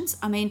professions.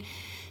 I mean,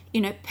 you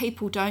know,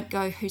 people don't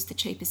go, who's the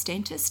cheapest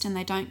dentist, and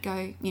they don't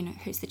go, you know,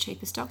 who's the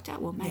cheapest doctor.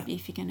 Well, maybe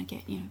if you're going to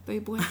get, you know,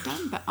 boob work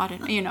done, but I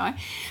don't know, you know.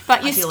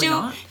 But you're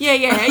still, not.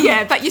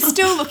 But you're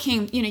still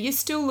looking, you know,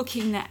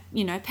 that,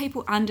 you know,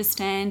 people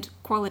understand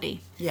quality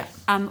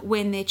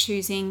when they're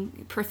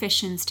choosing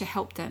professions to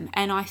help them.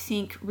 And I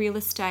think real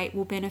estate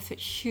will benefit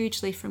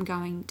hugely from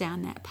going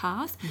down that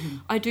path.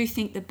 I do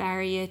think the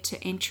barrier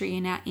to entry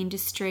in our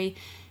industry,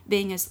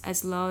 being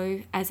as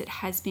low as it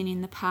has been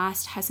in the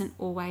past hasn't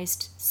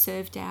always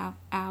served our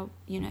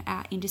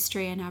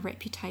industry and our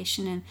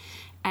reputation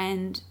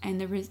and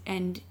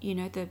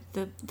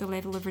the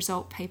level of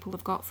result people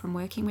have got from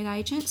working with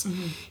agents.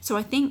 So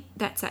I think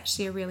that's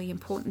actually a really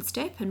important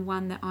step, and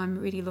one that I'm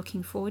really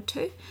looking forward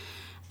to.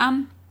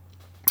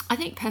 I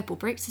think Purple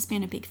Bricks has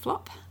been a big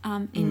flop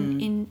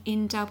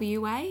in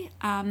WA.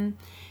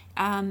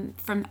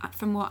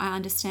 From what I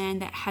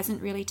understand, that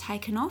hasn't really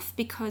taken off,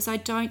 because I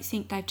don't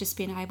think they've just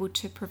been able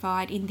to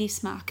provide in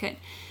this market,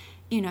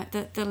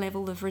 the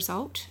level of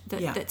result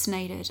that's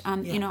needed.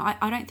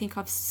 I don't think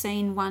I've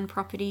seen one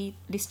property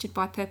listed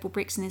by Purple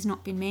Bricks, and there's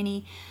not been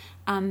many,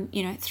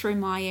 through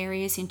my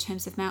areas in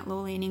terms of Mount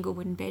Lawley and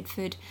Inglewood and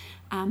Bedford,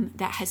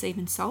 that has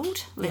even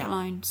sold, let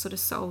alone sort of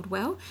sold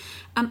well.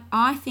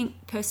 I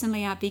think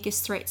personally our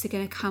biggest threats are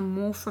going to come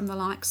more from the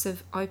likes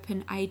of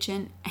Open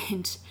Agent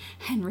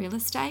and Real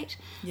Estate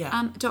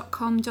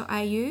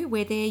 .com.au,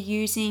 where they're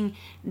using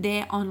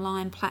their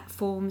online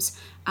platforms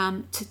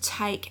to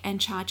take and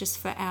charge us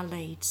for our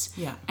leads.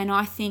 And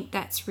I think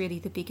that's really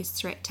the biggest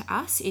threat to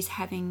us, is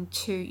having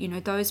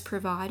to, those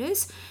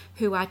providers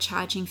who are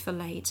charging for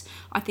leads.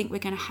 I think we're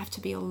going to have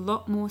to be a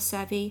lot more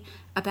savvy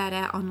about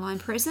our online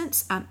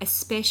presence,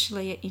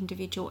 especially at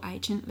individual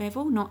agent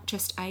level, not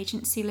just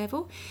agency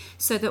level,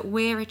 so that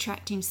we're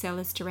attracting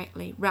sellers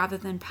directly rather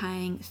than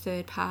paying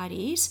third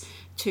parties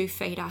to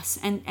feed us.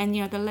 And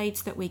the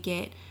leads that we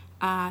get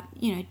are,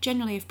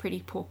 generally of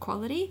pretty poor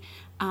quality,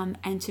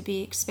 and to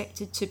be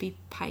expected to be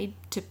paid,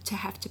 to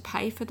have to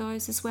pay for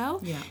those as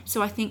well.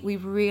 So I think we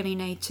really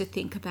need to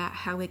think about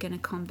how we're going to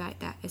combat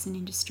that as an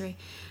industry.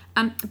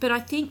 But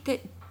I think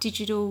that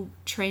digital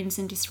trends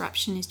and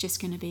disruption is just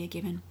going to be a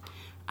given.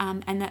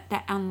 And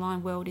that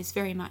online world is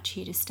very much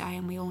here to stay,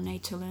 and we all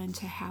need to learn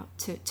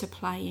to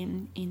play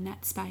in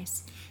that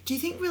space. Do you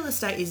think real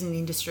estate is an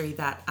industry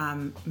that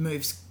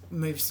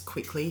moves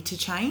quickly to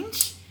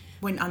change?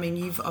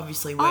 You've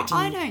obviously worked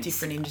in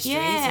different industries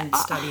and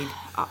studied.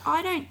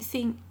 I don't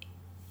think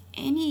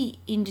any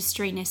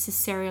industry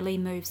necessarily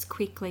moves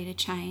quickly to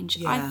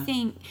change. I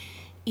think,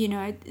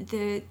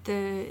 the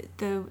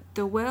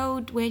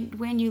world,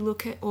 when you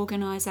look at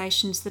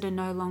organisations that are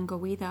no longer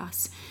with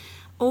us,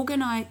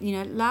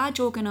 large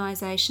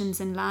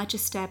organisations and large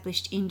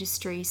established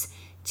industries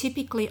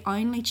typically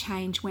only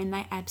change when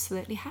they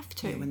absolutely have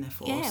to. When they're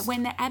forced.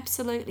 When they're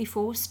absolutely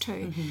forced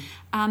to.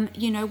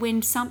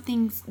 When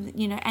something's,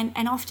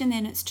 and often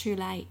then it's too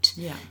late.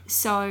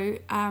 So,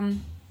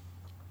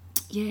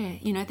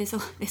 there's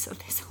a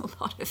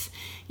lot of,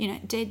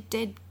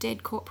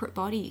 dead corporate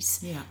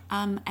bodies,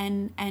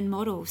 and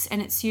models,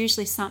 and it's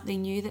usually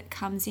something new that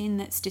comes in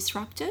that's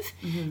disruptive,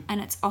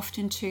 and it's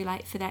often too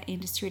late for that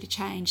industry to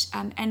change.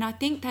 And I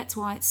think that's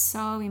why it's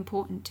so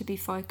important to be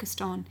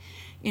focused on,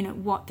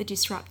 what the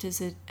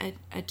disruptors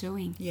are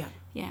doing.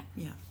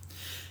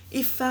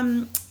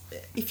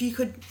 If you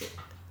could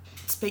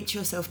speak to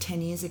yourself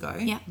 10 years ago,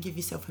 give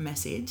yourself a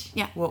message,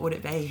 what would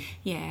it be?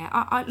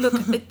 I look,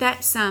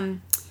 that's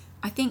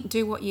I think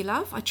do what you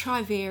love. I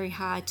try very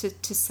hard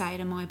to say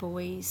to my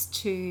boys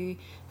to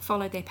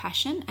follow their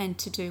passion and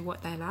to do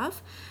what they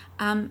love.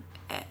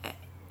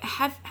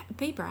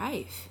 Be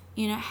brave.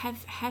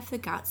 Have the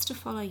guts to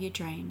follow your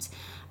dreams.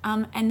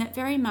 And that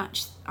very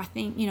much, I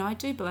think, I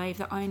do believe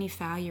that only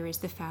failure is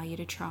the failure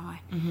to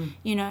try.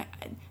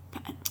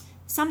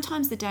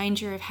 Sometimes the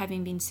danger of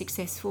having been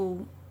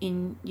successful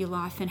in your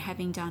life and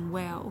having done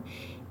well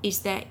is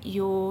that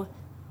you're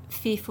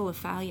fearful of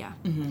failure.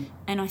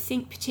 And I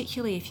think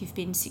particularly if you've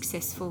been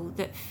successful,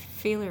 that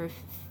fear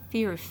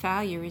of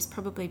failure is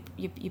probably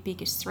your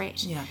biggest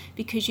threat,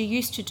 because you're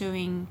used to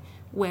doing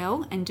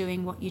well and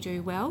doing what you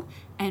do well,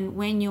 and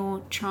when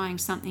you're trying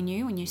something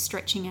new and you're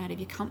stretching out of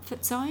your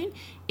comfort zone,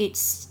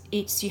 it's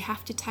you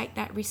have to take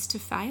that risk to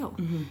fail.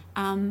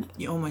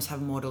 You almost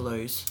have more to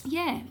lose.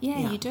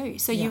 You do.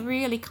 So you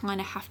really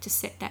kind of have to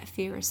set that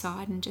fear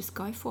aside and just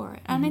go for it.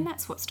 I mean,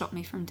 that's what stopped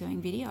me from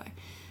doing video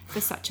for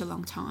such a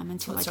long time,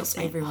 until I just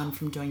went, everyone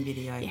from doing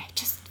video.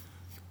 Just for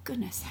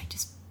goodness sake,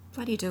 just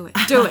bloody do it.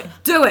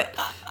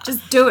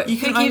 Just do it. You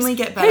can only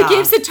get better. Who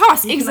gives a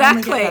toss? You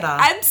exactly. Can only get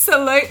better.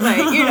 Absolutely.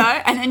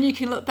 And then you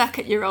can look back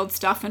at your old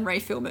stuff and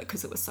refilm it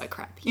because it was so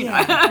crap.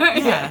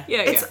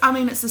 It's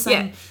the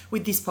same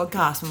with this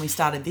podcast. When we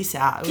started this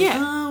out, it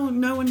was,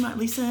 no one might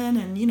listen,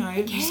 and you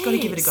just got to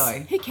give it a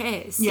go. Who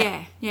cares?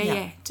 Yeah.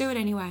 Do it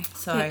anyway.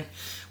 So,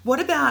 what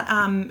about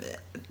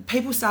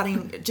people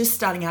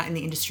starting out in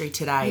the industry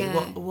today?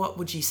 What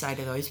would you say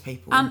to those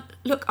people?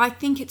 Look, I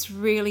think it's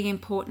really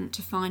important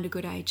to find a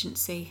good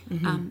agency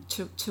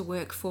to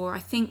work for. I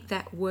think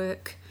that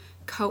work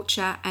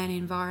culture and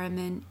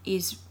environment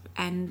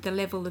and the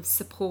level of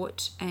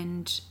support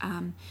and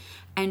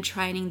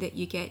training that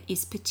you get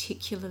is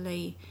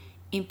particularly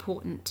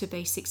important to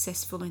be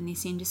successful in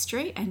this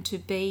industry, and to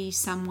be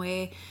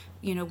somewhere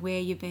where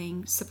you're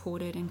being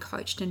supported and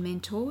coached and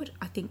mentored.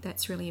 I think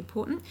that's really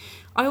important.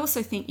 I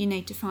also think you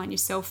need to find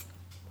yourself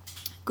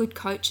good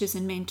coaches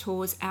and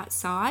mentors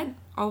outside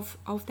of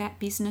that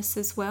business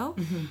as well.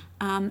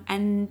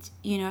 And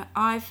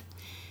I've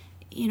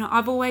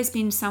I've always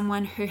been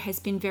someone who has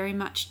been very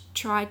much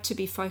tried to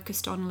be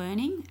focused on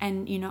learning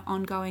and,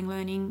 ongoing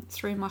learning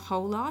through my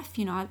whole life.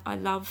 I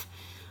love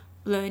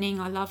learning,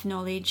 I love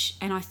knowledge,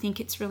 and I think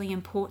it's really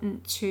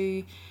important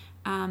to,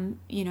 but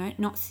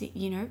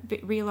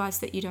realise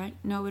that you don't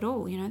know it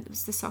all. It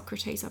was the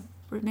Socrates, I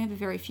remember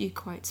very few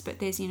quotes, but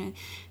there's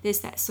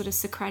that sort of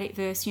Socratic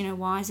verse,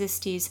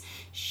 wisest is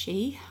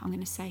she. I'm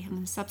going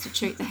to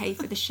substitute the he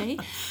for the she.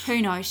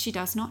 Who knows? She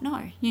does not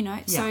know,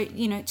 So,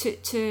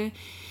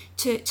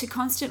 to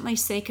constantly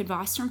seek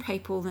advice from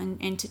people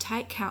and to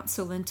take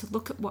counsel and to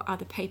look at what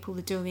other people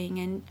are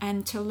doing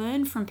and to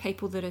learn from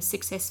people that are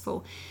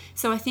successful.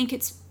 So I think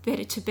it's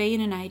better to be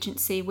in an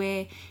agency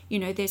where,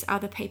 there's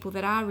other people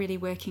that are really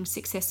working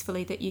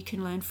successfully that you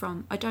can learn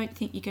from. I don't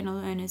think you're going to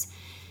learn as...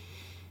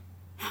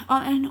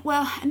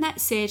 and that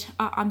said,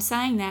 I'm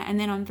saying that, and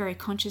then I'm very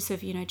conscious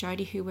of,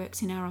 Jodie, who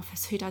works in our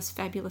office, who does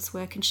fabulous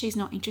work, and she's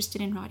not interested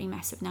in writing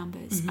massive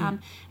numbers. And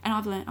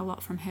I've learnt a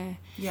lot from her.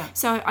 Yeah.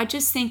 So I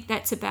just think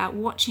that's about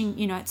watching,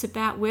 it's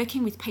about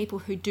working with people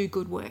who do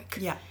good work.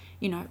 Yeah.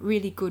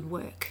 Really good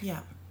work.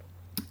 Yeah.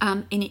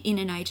 In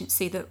an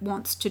agency that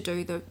wants to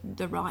do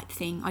the right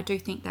thing. I do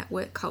think that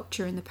work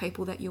culture and the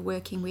people that you're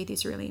working with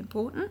is really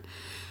important.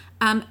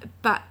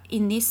 But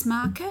in this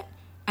market,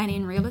 and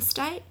in real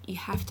estate, you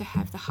have to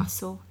have the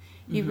hustle.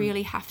 You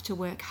really have to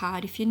work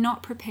hard. If you're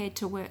not prepared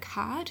to work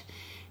hard,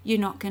 you're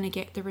not going to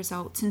get the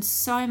results. And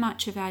so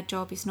much of our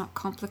job is not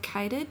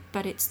complicated,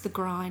 but it's the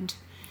grind.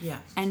 Yeah.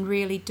 And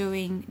really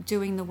doing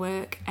the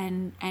work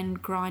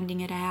and grinding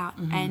it out,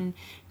 and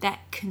that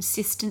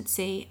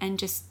consistency and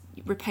just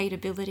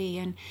repeatability.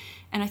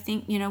 And I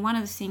think, one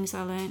of the things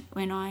I learned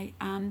when I...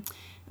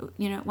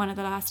 one of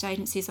the last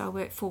agencies I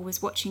worked for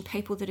was watching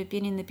people that have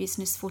been in the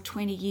business for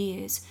 20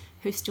 years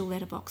who still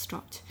letterbox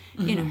dropped,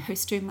 who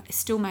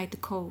still made the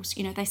calls,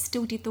 they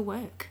still did the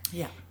work.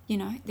 Yeah.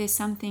 There's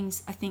some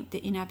things I think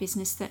that in our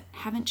business that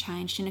haven't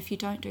changed, and if you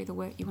don't do the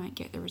work, you won't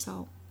get the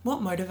result.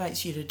 What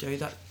motivates you to do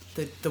that?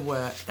 The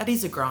work that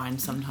is a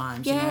grind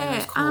sometimes.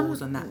 Those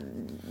calls and that.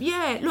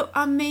 Yeah. Look,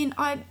 I mean,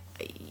 I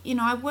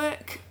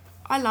work.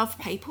 I love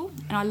people,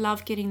 and I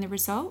love getting the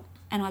result.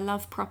 And I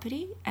love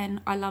property,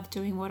 and I love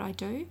doing what I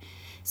do.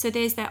 So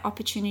there's that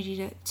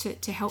opportunity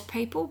to help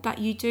people, but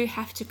you do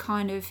have to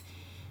kind of,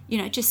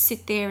 just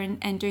sit there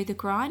and do the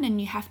grind,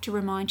 and you have to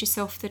remind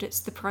yourself that it's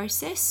the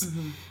process,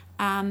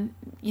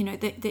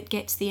 that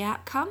gets the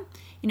outcome.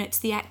 It's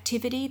the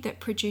activity that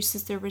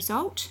produces the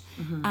result.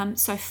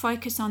 So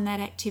focus on that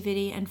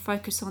activity and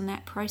focus on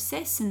that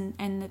process,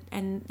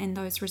 and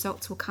those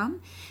results will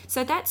come.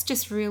 So that's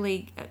just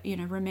really,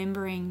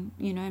 remembering,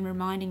 and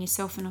reminding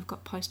yourself, and I've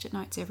got Post-it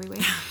notes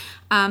everywhere,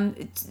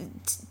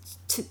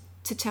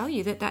 to tell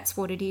you that that's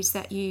what it is,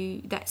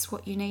 that's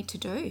what you need to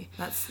do.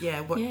 That's,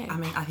 I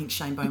mean, I think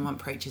Shane Beaumont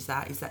preaches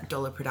that, is that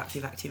dollar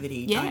productive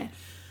activity. Yeah.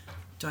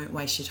 Don't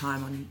waste your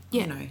time on, not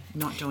doing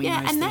those things.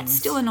 Yeah, and that's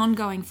still an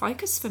ongoing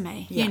focus for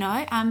me,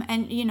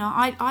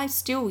 I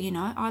still,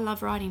 I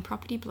love writing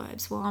property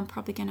blurbs. Well, I'm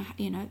probably going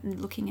to,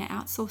 looking at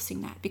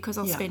outsourcing that because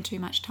I'll spend too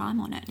much time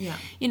on it. Yeah.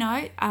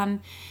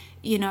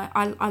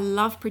 I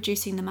love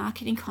producing the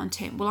marketing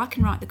content. Well, I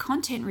can write the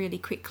content really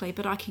quickly,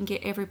 but I can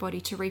get everybody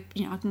to,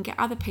 I can get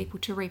other people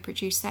to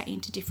reproduce that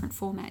into different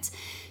formats.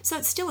 So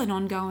it's still an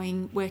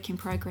ongoing work in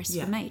progress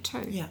for me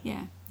too. Yeah.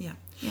 Yeah. Yeah.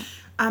 Yeah.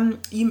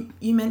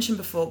 You mentioned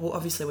before, well,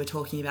 obviously we're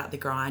talking about the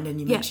grind, and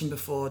you mentioned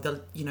before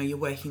you're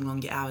working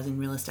longer hours in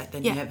real estate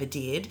than you ever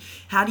did.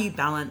 How do you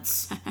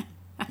balance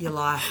your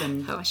life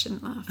and... Oh, I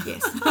shouldn't laugh,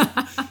 yes.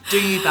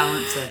 Do you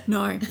balance it?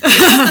 No.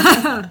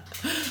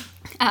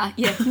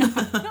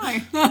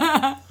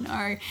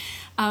 No.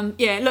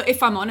 Look,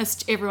 if I'm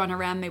honest, everyone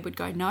around me would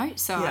go no,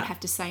 so I'd have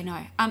to say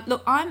no.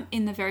 Look, I'm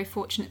in the very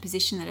fortunate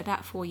position that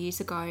about 4 years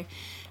ago,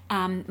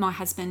 my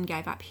husband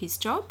gave up his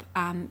job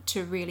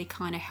to really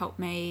kind of help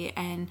me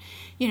and,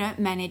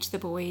 manage the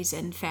boys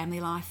and family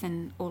life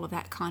and all of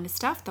that kind of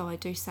stuff. Though I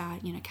do say,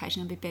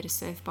 occasionally I'd be better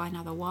served by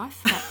another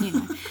wife. But,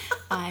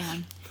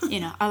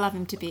 I love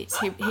him to bits.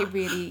 He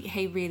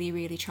really,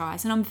 really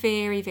tries. And I'm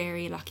very,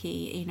 very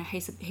lucky.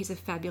 He's a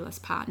fabulous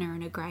partner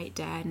and a great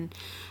dad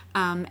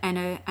and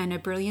a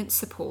brilliant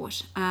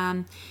support.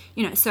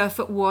 So if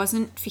it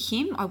wasn't for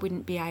him, I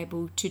wouldn't be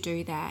able to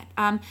do that.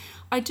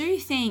 I do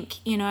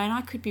think, and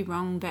I could be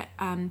wrong, but,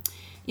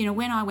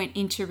 when I went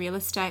into real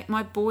estate,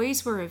 my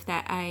boys were of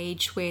that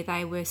age where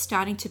they were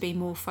starting to be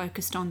more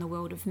focused on the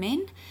world of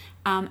men.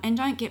 And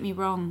don't get me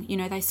wrong,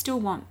 they still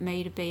want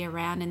me to be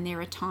around, and there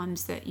are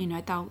times that,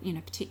 they'll,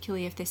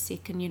 particularly if they're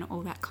sick and,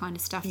 all that kind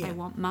of stuff, they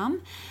want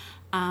mum.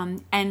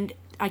 And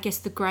I guess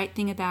the great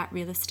thing about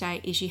real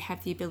estate is you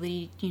have the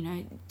ability,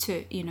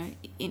 to,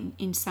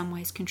 in some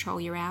ways control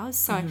your hours.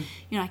 So,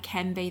 I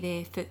can be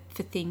there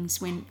for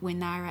things when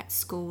they're at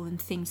school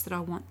and things that I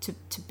want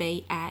to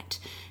be at.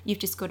 You've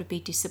just got to be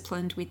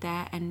disciplined with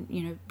that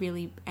and,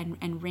 really,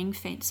 and ring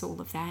fence all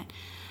of that.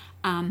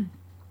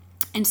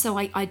 And so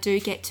I do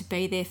get to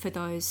be there for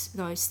those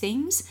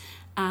things.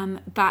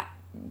 But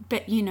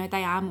you know,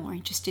 they are more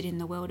interested in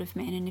the world of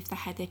men, and if they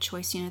had their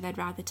choice, you know, they'd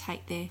rather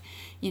take their,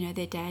 you know,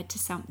 their dad to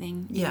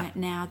something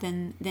now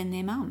than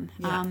their mum,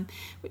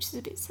 which is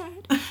a bit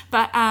sad.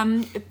 But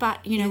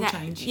you know, that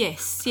change.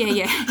 Yes,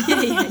 yeah.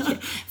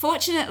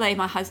 Fortunately,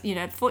 my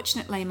husband,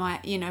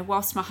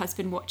 whilst my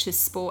husband watches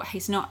sport,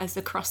 he's not as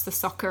across the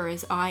soccer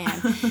as I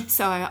am.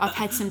 So I've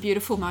had some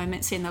beautiful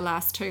moments in the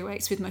last 2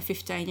 weeks with my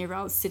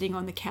 15-year-old sitting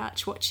on the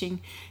couch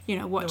watching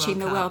the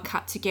World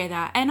Cup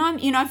together, and I'm,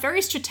 you know,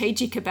 very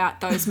strategic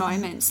about those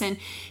moments. And,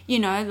 you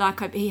know,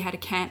 like he had a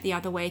camp the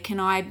other week,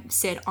 and I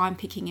said I'm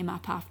picking him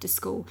up after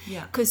school,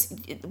 because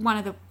one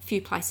of the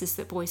few places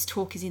that boys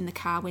talk is in the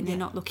car when they're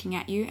not looking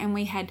at you,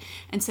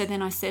 and so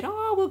then I said,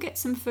 we'll get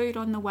some food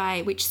on the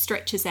way, which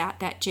stretches out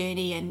that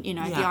journey, and, you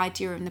know, the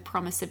idea and the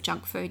promise of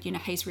junk food, you know,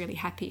 he's really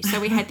happy. So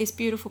we had this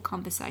beautiful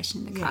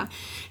conversation in the car.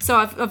 So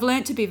I've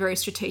learned to be very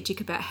strategic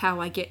about how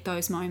I get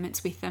those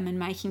moments with them, and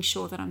making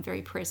sure that I'm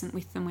very present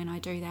with them when I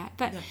do that.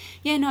 But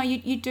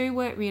you do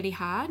work really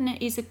hard, and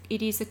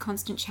it is a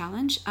constant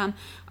challenge.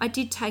 I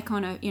did take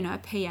on a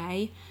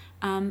PA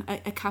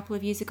a couple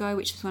of years ago,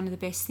 which was one of the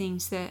best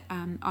things that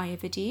I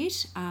ever did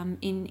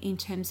in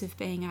terms of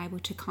being able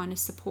to kind of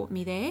support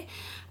me there.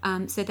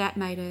 So that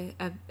made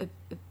a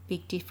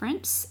big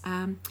difference.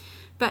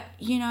 But,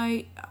 you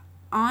know,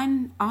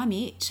 I'm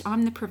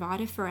the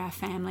provider for our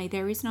family.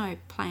 There is no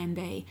plan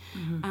B.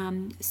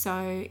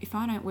 So if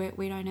I don't work,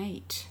 we don't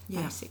eat,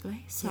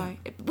 basically. So,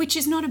 which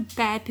is not a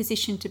bad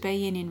position to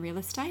be in real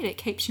estate. It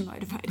keeps you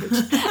motivated.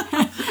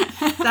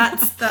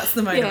 That's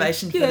the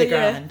motivation for the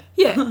grind.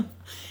 Yeah.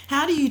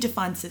 How do you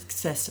define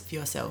success for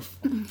yourself?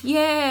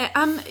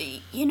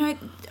 You know,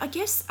 I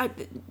guess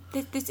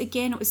this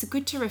again, it was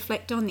good to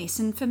reflect on this.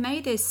 And for me,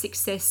 there's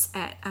success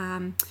at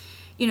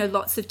you know,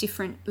 lots of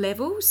different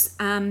levels.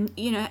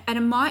 You know, at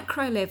a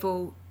micro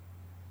level,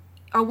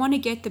 I want to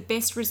get the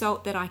best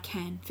result that I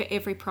can for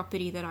every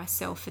property that I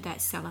sell for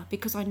that seller,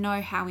 because I know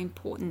how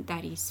important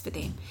that is for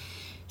them.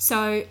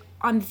 So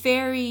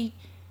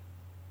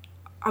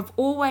I've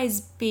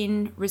always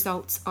been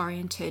results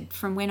oriented.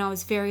 From when I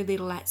was very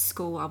little at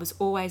school, I was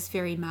always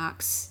very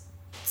marks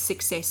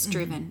success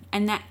driven,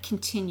 and that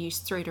continues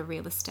through to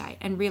real estate.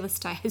 And real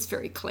estate is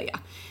very clear,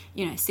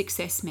 you know,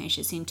 success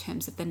measures in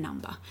terms of the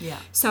number.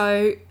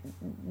 So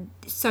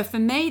for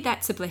me,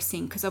 that's a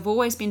blessing, because I've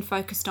always been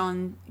focused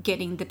on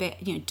getting the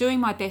best, you know, doing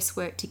my best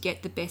work to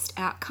get the best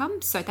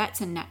outcome. So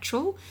that's a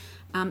natural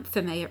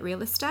for me at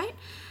real estate.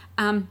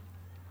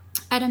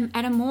 At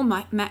a more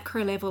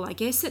macro level, I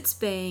guess it's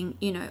being,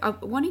 you know,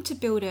 wanting to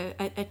build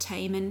a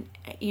team, and,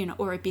 you know,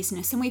 or a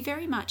business, and we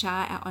very much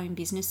are our own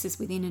businesses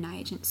within an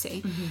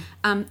agency,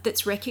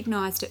 that's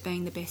recognised at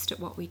being the best at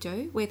what we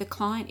do, where the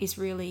client is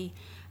really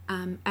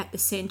at the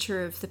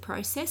centre of the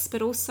process,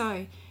 but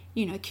also,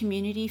 you know,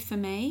 community for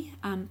me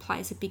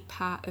plays a big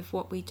part of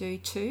what we do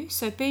too.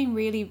 So being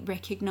really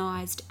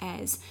recognised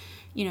as,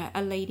 you know,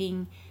 a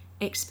leading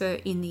expert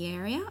in the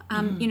area,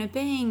 you know,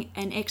 being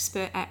an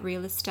expert at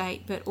real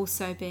estate, but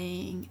also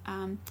being,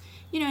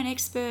 you know, an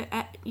expert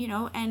at, you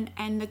know,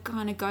 and the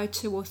kind of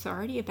go-to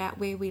authority about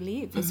where we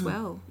live as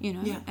well, you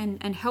know,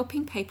 and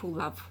helping people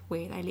love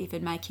where they live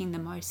and making the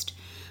most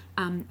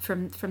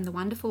from the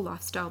wonderful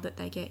lifestyle that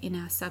they get in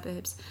our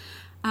suburbs.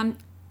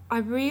 I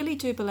really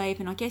do believe,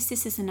 and I guess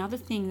this is another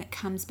thing that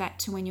comes back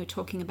to when you're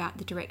talking about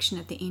the direction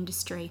of the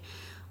industry,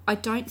 I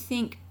don't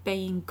think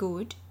being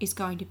good is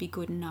going to be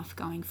good enough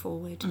going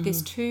forward.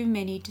 There's too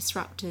many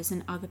disruptors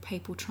and other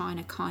people trying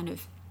to kind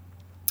of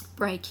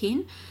break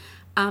in.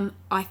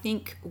 I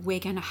think we're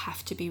going to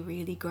have to be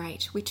really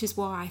great, which is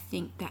why I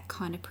think that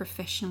kind of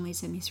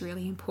professionalism is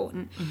really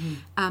important.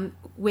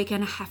 We're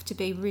going to have to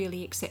be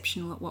really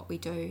exceptional at what we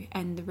do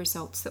and the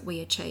results that we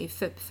achieve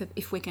for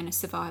if we're going to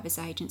survive as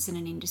agents in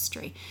an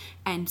industry,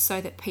 and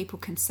so that people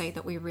can see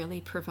that we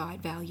really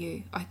provide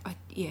value.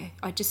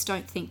 I just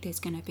don't think there's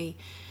going to be...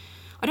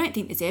 I don't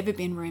think there's ever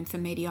been room for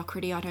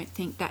mediocrity. I don't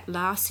think that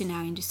lasts in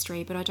our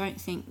industry, but I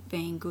don't think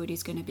being good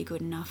is going to be good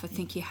enough. I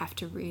think you have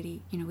to really,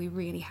 you know, we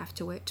really have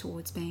to work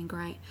towards being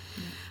great.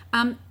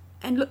 And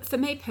look, for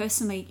me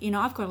personally, you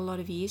know, I've got a lot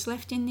of years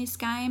left in this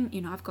game.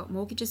 You know, I've got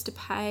mortgages to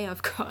pay.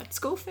 I've got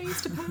school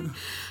fees to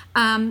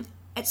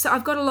pay. So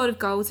I've got a lot of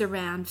goals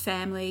around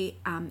family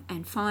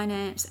and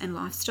finance and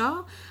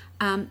lifestyle.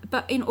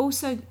 But in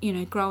also, you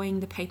know, growing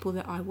the people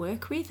that I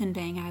work with and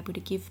being able to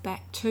give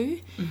back to.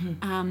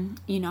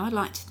 You know, I'd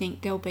like to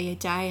think there'll be a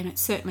day, and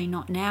it's certainly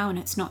not now and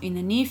it's not in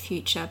the near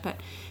future, but,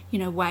 you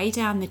know, way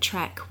down the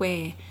track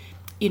where,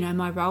 you know,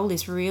 my role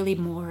is really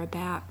more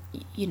about,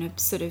 you know,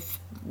 sort of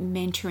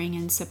mentoring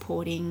and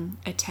supporting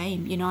a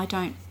team. You know, I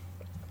don't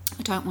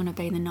want to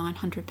be the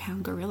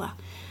 900-pound gorilla.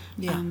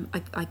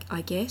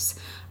 I guess.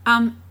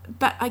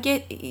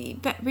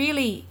 But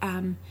really...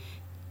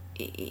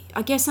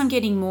 I guess I'm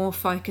getting more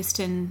focused,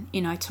 and, you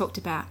know, I talked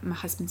about my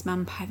husband's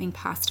mum having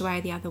passed away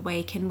the other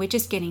week, and we're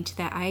just getting to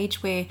that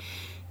age where,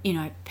 you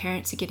know,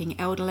 parents are getting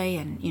elderly,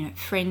 and, you know,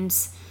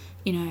 friends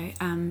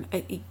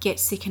get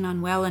sick and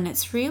unwell. And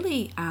it's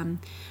really,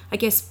 I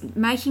guess,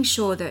 making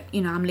sure that,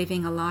 I'm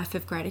living a life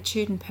of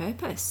gratitude and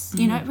purpose.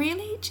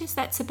 Really just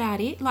that's about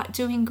it. Like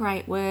doing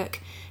great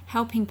work,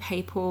 helping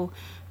people,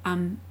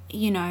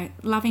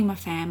 loving my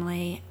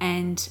family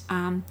and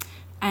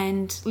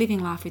living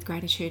life with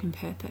gratitude and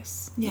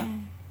purpose. Yeah.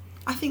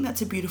 I think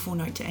that's a beautiful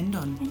note to end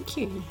on. Thank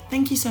you.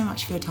 Thank you so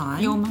much for your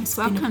time. You're most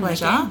welcome. It's been a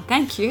pleasure. Again.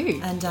 Thank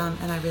you. And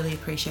I really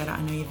appreciate it. I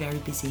know you're very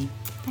busy.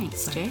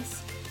 Thanks,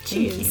 Jess.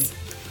 Cheers. Cheers.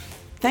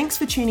 Thanks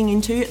for tuning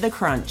into The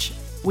Crunch.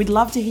 We'd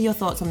love to hear your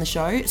thoughts on the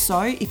show, so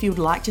if you would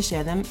like to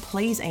share them,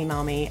 please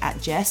email me at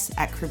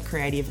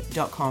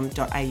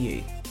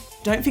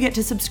jess@cribcreative.com.au. Don't forget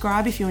to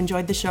subscribe if you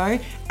enjoyed the show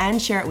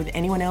and share it with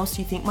anyone else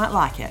you think might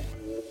like it.